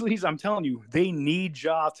the Grizzlies, I'm telling you, they need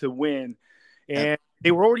Ja to win, and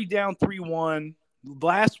they were already down 3-1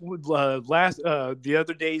 the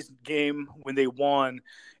other day's game when they won,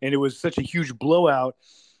 and it was such a huge blowout.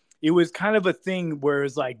 It was kind of a thing where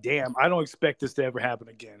it's like, damn, I don't expect this to ever happen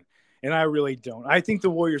again, and I really don't. I think the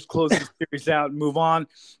Warriors close this series out and move on.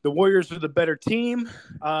 The Warriors are the better team.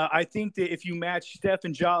 I think that if you match Steph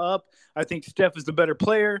and Ja up, I think Steph is the better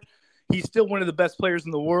player. He's still one of the best players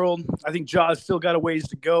in the world. I think Ja's still got a ways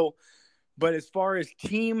to go. But as far as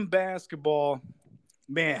team basketball,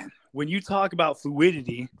 man, when you talk about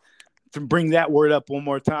fluidity, to bring that word up one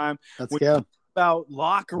more time, let's go. About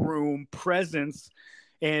locker room presence,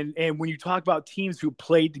 and when you talk about teams who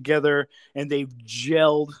played together and they've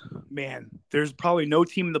gelled, man, there's probably no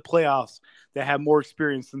team in the playoffs that have more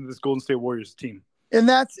experience than this Golden State Warriors team. And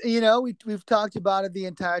that's, we've talked about it the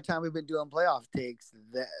entire time we've been doing playoff takes.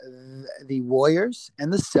 The Warriors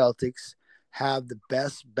and the Celtics have the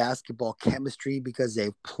best basketball chemistry because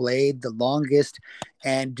they've played the longest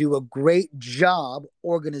and do a great job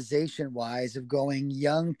organization wise of going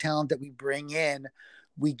young talent that we bring in.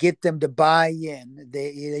 We get them to buy in.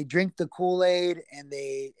 They drink the Kool-Aid and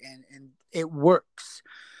it works.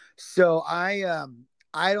 So I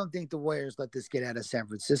don't think the Warriors let this get out of San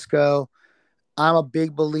Francisco. I'm a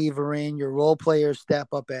big believer in your role players step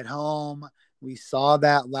up at home. We saw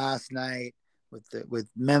that last night with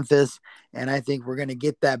Memphis, and I think we're going to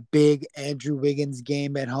get that big Andrew Wiggins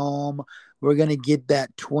game at home. We're going to get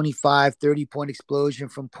that 25, 30-point explosion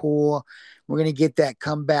from Poole. We're going to get that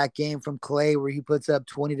comeback game from Clay where he puts up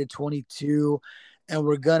 20 to 22. And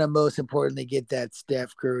we're going to most importantly get that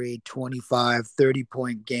Steph Curry 25,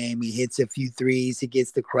 30-point game. He hits a few threes. He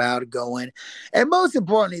gets the crowd going. And most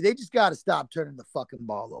importantly, they just got to stop turning the fucking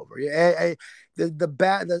ball over.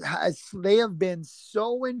 They have been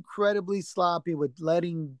so incredibly sloppy with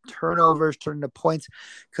letting turnovers turn into points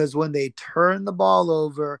because when they turn the ball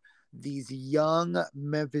over, these young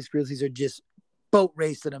Memphis Grizzlies are just boat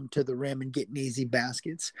racing them to the rim and getting easy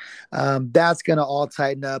baskets. That's going to all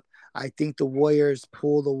tighten up. I think the Warriors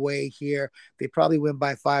pull away here. They probably win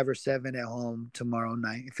by 5 or 7 at home tomorrow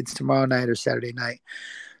night, if it's tomorrow night or Saturday night.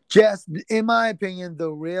 Just, in my opinion, the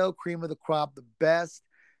real cream of the crop, the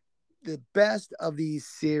best of these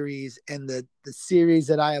series and the series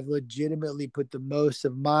that I have legitimately put the most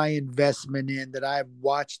of my investment in, that I've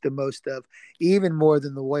watched the most of, even more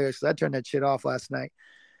than the Warriors, because I turned that shit off last night,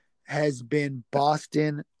 has been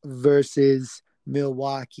Boston versus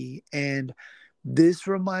Milwaukee. And this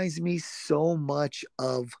reminds me so much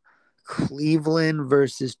of Cleveland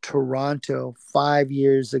versus Toronto 5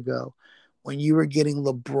 years ago when you were getting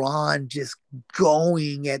LeBron just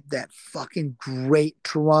going at that fucking great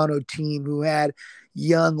Toronto team who had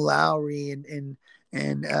young Lowry and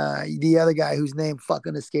the other guy whose name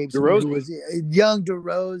fucking escapes me, who was young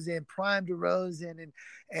DeRozan, prime DeRozan,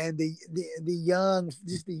 and the young,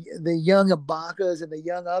 just the young Ibakas and the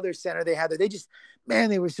young other center they had there. They just, man,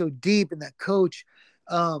 they were so deep. And that coach,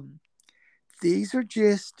 these are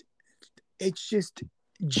just, it's just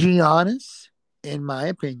Giannis, in my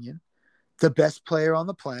opinion, the best player on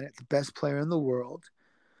the planet, the best player in the world,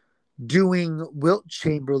 doing Wilt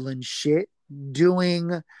Chamberlain shit,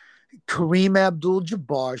 doing Kareem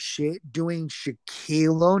Abdul-Jabbar shit, doing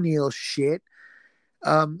Shaquille O'Neal shit,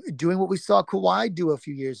 doing what we saw Kawhi do a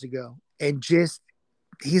few years ago. And just,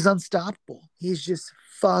 he's unstoppable. He's just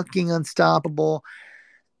fucking unstoppable.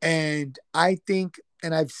 And I think,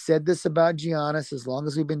 and I've said this about Giannis as long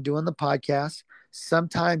as we've been doing the podcast,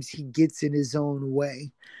 sometimes he gets in his own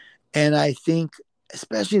way. And I think,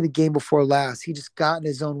 especially the game before last, he just got in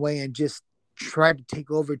his own way and just tried to take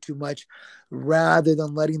over too much rather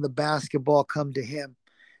than letting the basketball come to him.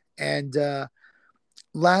 And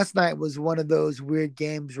last night was one of those weird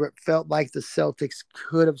games where it felt like the Celtics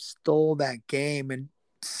could have stole that game, and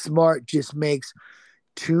Smart just makes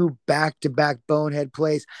 2 back-to-back bonehead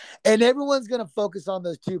plays. And everyone's going to focus on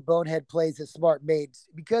those 2 bonehead plays that Smart made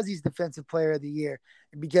because he's Defensive Player of the Year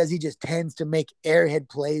and because he just tends to make airhead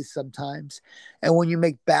plays sometimes. And when you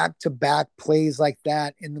make back-to-back plays like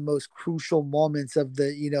that in the most crucial moments of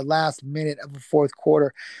the last minute of the fourth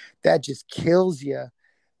quarter, that just kills you.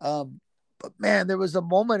 But, man, there was a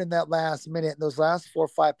moment in that last minute, in those last 4 or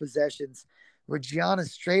 5 possessions, where Giannis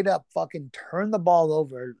straight up fucking turned the ball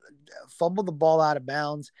over, fumbled the ball out of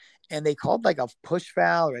bounds, and they called like a push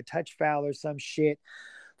foul or a touch foul or some shit.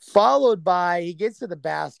 Followed by, he gets to the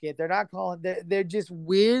basket. They're not calling, they're just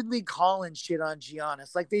weirdly calling shit on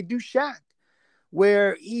Giannis like they do Shaq,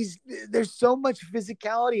 where there's so much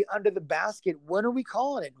physicality under the basket. When are we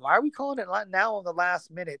calling it? Why are we calling it now in the last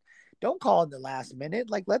minute? Don't call it in the last minute.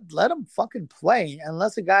 Like, let them fucking play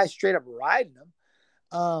unless a guy's straight up riding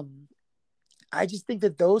them. I just think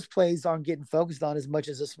that those plays aren't getting focused on as much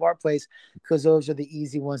as the Smart plays because those are the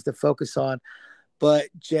easy ones to focus on. But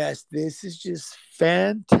this is just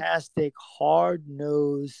fantastic,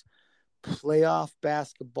 hard-nosed playoff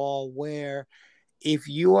basketball where if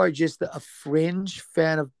you are just a fringe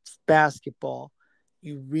fan of basketball,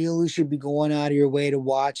 you really should be going out of your way to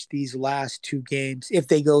watch these last 2 games if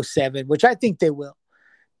they go 7, which I think they will,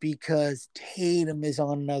 because Tatum is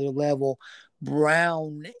on another level.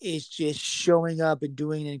 Brown is just showing up and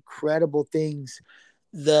doing incredible things.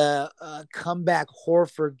 The comeback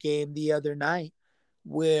Horford game the other night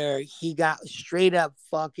where he got straight up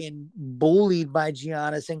fucking bullied by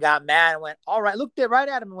Giannis and got mad and went, all right, looked right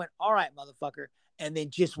at him and went, all right, motherfucker. And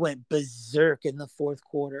then just went berserk in the fourth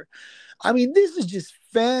quarter. I mean, this is just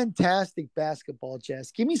fantastic basketball,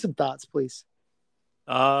 Jess. Give me some thoughts, please.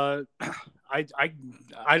 I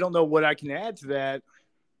don't know what I can add to that.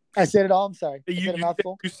 I said it all. I'm sorry. I You, said a you,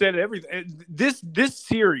 mouthful. you said everything. This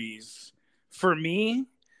series, for me,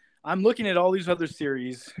 I'm looking at all these other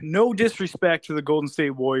series. No disrespect to the Golden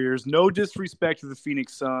State Warriors. No disrespect to the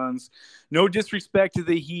Phoenix Suns. No disrect to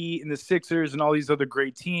the Heat and the Sixers and all these other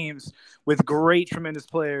great teams with great, tremendous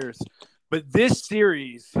players. But this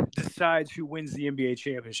series decides who wins the NBA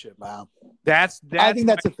championship. Wow. That's I think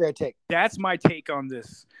that's a fair take. That's my take on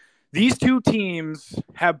this. These two teams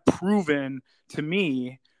have proven to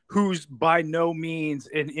me who's by no means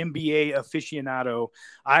an NBA aficionado.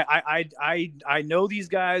 I know these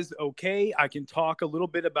guys okay. I can talk a little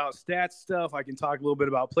bit about stats stuff. I can talk a little bit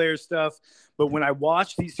about player stuff. But when I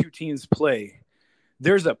watch these two teams play,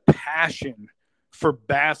 there's a passion for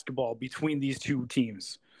basketball between these two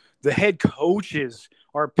teams. The head coaches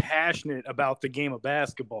are passionate about the game of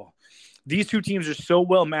basketball. These two teams are so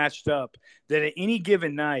well matched up that at any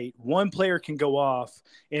given night, one player can go off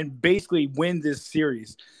and basically win this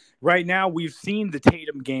series. Right now, we've seen the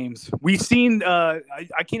Tatum games. We've seen I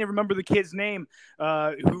can't even remember the kid's name.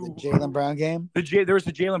 The Jaylen Brown game. There was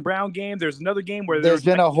a Jaylen Brown game. There's another game where there's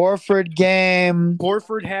been a Horford game.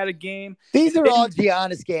 Horford had a game. These are all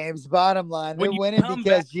Giannis games. Bottom line, they're winning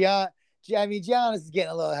because Giannis is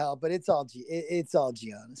getting a little help, but it's all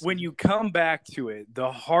Giannis. When you come back to it,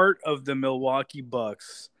 the heart of the Milwaukee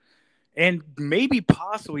Bucks and maybe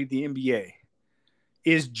possibly the NBA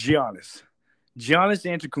is Giannis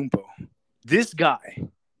Antetokounmpo. This guy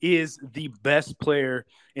is the best player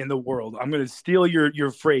in the world. I'm going to steal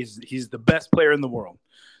your phrase. He's the best player in the world.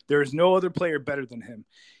 There is no other player better than him.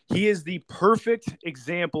 He is the perfect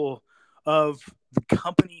example of the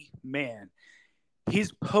company man.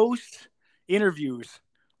 His post interviews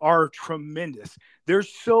are tremendous. They're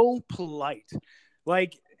so polite.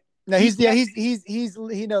 Like Jess, you're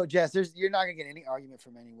not gonna get any argument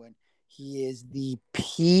from anyone. He is the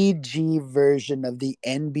PG version of the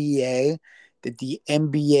NBA that the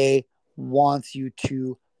NBA wants you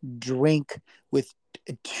to drink with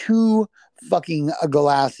 2 fucking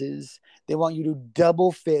glasses. They want you to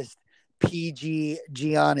double fist PG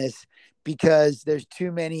Giannis because there's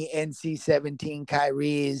too many NC-17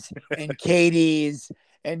 Kyries and KDs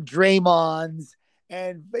and Draymonds.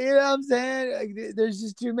 And you know what I'm saying? Like, there's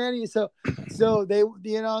just too many. So they,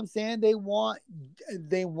 you know what I'm saying? They want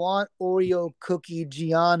Oreo cookie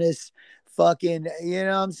Giannis fucking, you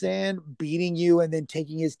know what I'm saying? Beating you and then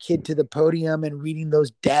taking his kid to the podium and reading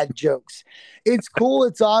those dad jokes. It's cool.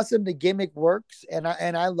 It's awesome. The gimmick works. And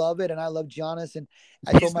I love it. And I love Giannis. And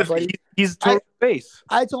I told my buddy, he's total face.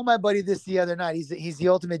 I told my buddy this the other night. He's the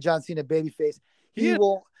ultimate John Cena babyface. He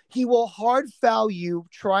will hard foul you,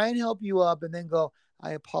 try and help you up, and then go,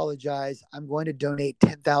 I apologize. I'm going to donate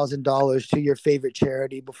 $10,000 to your favorite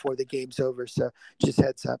charity before the game's over. So just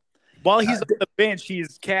heads up. While he's on the bench,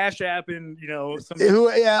 he's cash apping, Al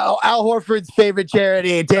Horford's favorite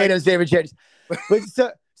charity, Tatum's favorite charity. But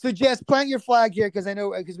so Jess, plant your flag here because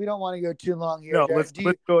we don't want to go too long here. No, let's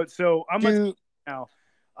go. So I'm going to now.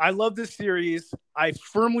 I love this series. I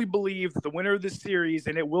firmly believe that the winner of this series,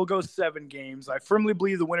 and it will go 7 games, I firmly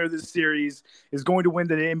believe the winner of this series is going to win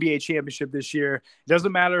the NBA championship this year. It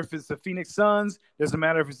doesn't matter if it's the Phoenix Suns. It doesn't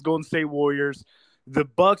matter if it's Golden State Warriors. The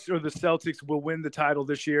Bucks or the Celtics will win the title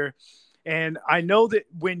this year. And I know that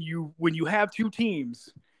when you have two teams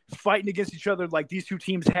fighting against each other like these two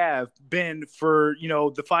teams have been for,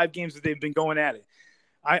 the 5 games that they've been going at it,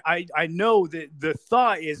 I know that the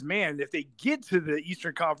thought is, man, if they get to the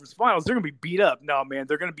Eastern Conference Finals, they're going to be beat up. No, man,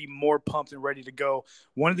 they're going to be more pumped and ready to go.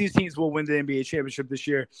 One of these teams will win the NBA championship this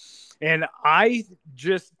year. And I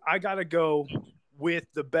got to go with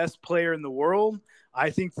the best player in the world.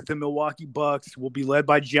 I think that the Milwaukee Bucks will be led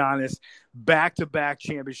by Giannis, back-to-back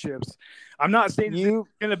championships. I'm not saying you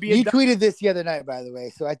going to be. You tweeted this the other night, by the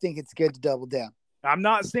way, so I think it's good to double down. I'm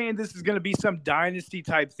not saying this is going to be some dynasty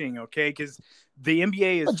type thing, okay? Because the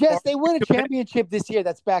NBA is. Jess, they win a championship this year.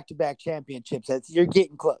 That's back-to-back championships. You're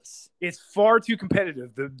getting close. It's far too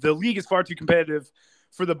competitive. The league is far too competitive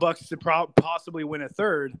for the Bucks to possibly win a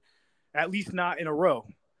third, at least not in a row.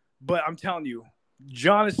 But I'm telling you,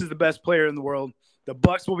 Giannis is the best player in the world. The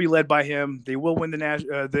Bucks will be led by him. They will win the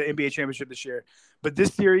NBA championship this year. But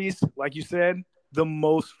this series, like you said, the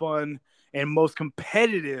most fun and most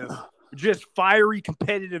competitive, just fiery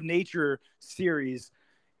competitive nature series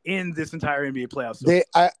in this entire NBA playoffs.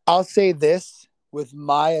 So I'll say this with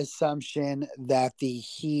my assumption that the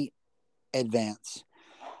Heat advance.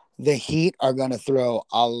 The Heat are going to throw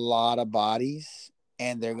a lot of bodies,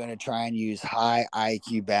 and they're going to try and use high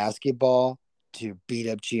IQ basketball to beat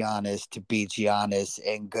up Giannis, to beat Giannis,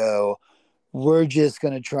 and go, we're just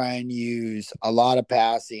going to try and use a lot of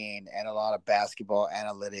passing and a lot of basketball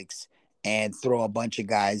analytics and throw a bunch of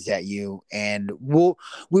guys at you. And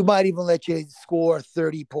we might even let you score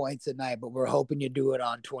 30 points a night, but we're hoping you do it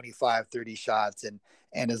on 25, 30 shots.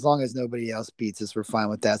 And as long as nobody else beats us, we're fine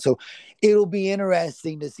with that. So it'll be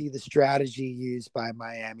interesting to see the strategy used by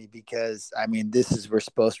Miami because, I mean, this is where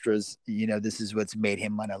Spoelstra's, this is what's made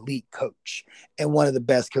him an elite coach and one of the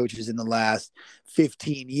best coaches in the last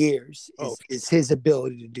 15 years is his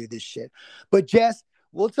ability to do this shit. But Jess,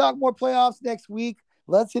 we'll talk more playoffs next week.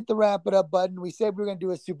 Let's hit the wrap it up button. We said we were going to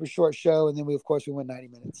do a super short show, and then we went 90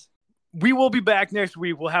 minutes. We will be back next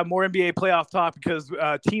week. We'll have more NBA playoff talk because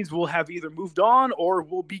teams will have either moved on or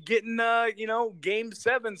we'll be getting, game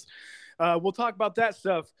sevens. We'll talk about that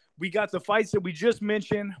stuff. We got the fights that we just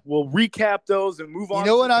mentioned. We'll recap those and move on.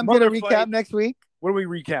 You know what I'm going to recap next week? What are we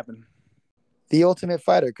recapping? The Ultimate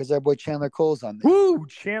Fighter, because our boy Chandler Cole's on there. Woo,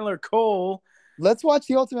 Chandler Cole. Let's watch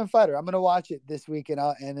The Ultimate Fighter. I'm going to watch it this week, and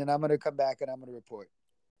then I'm going to come back and I'm going to report.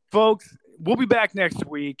 Folks, we'll be back next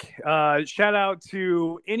week. Shout out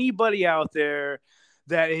to anybody out there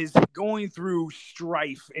that is going through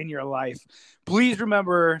strife in your life. Please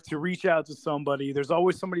remember to reach out to somebody. There's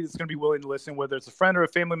always somebody that's going to be willing to listen, whether it's a friend or a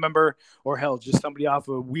family member or hell, just somebody off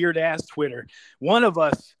of weird-ass Twitter. One of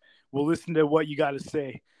us will listen to what you got to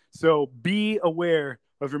say. So be aware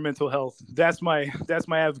of your mental health. That's my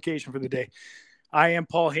advocation for the day. I am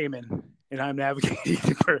Paul Heyman, and I'm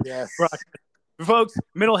advocating for folks.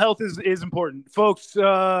 Mental health is important. Folks,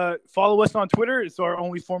 follow us on Twitter. It's our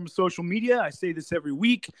only form of social media. I say this every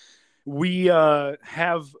week. We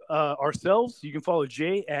have ourselves. You can follow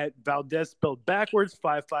Jay at Valdez spelled backwards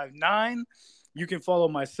 559. You can follow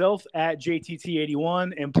myself at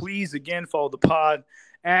JTT81, and please again follow the pod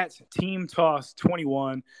at Team Toss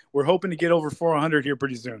 21. We're hoping to get over 400 here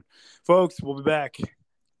pretty soon, folks. We'll be back.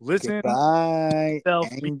 Listen. Bye.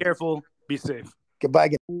 Be careful. Be safe. Goodbye.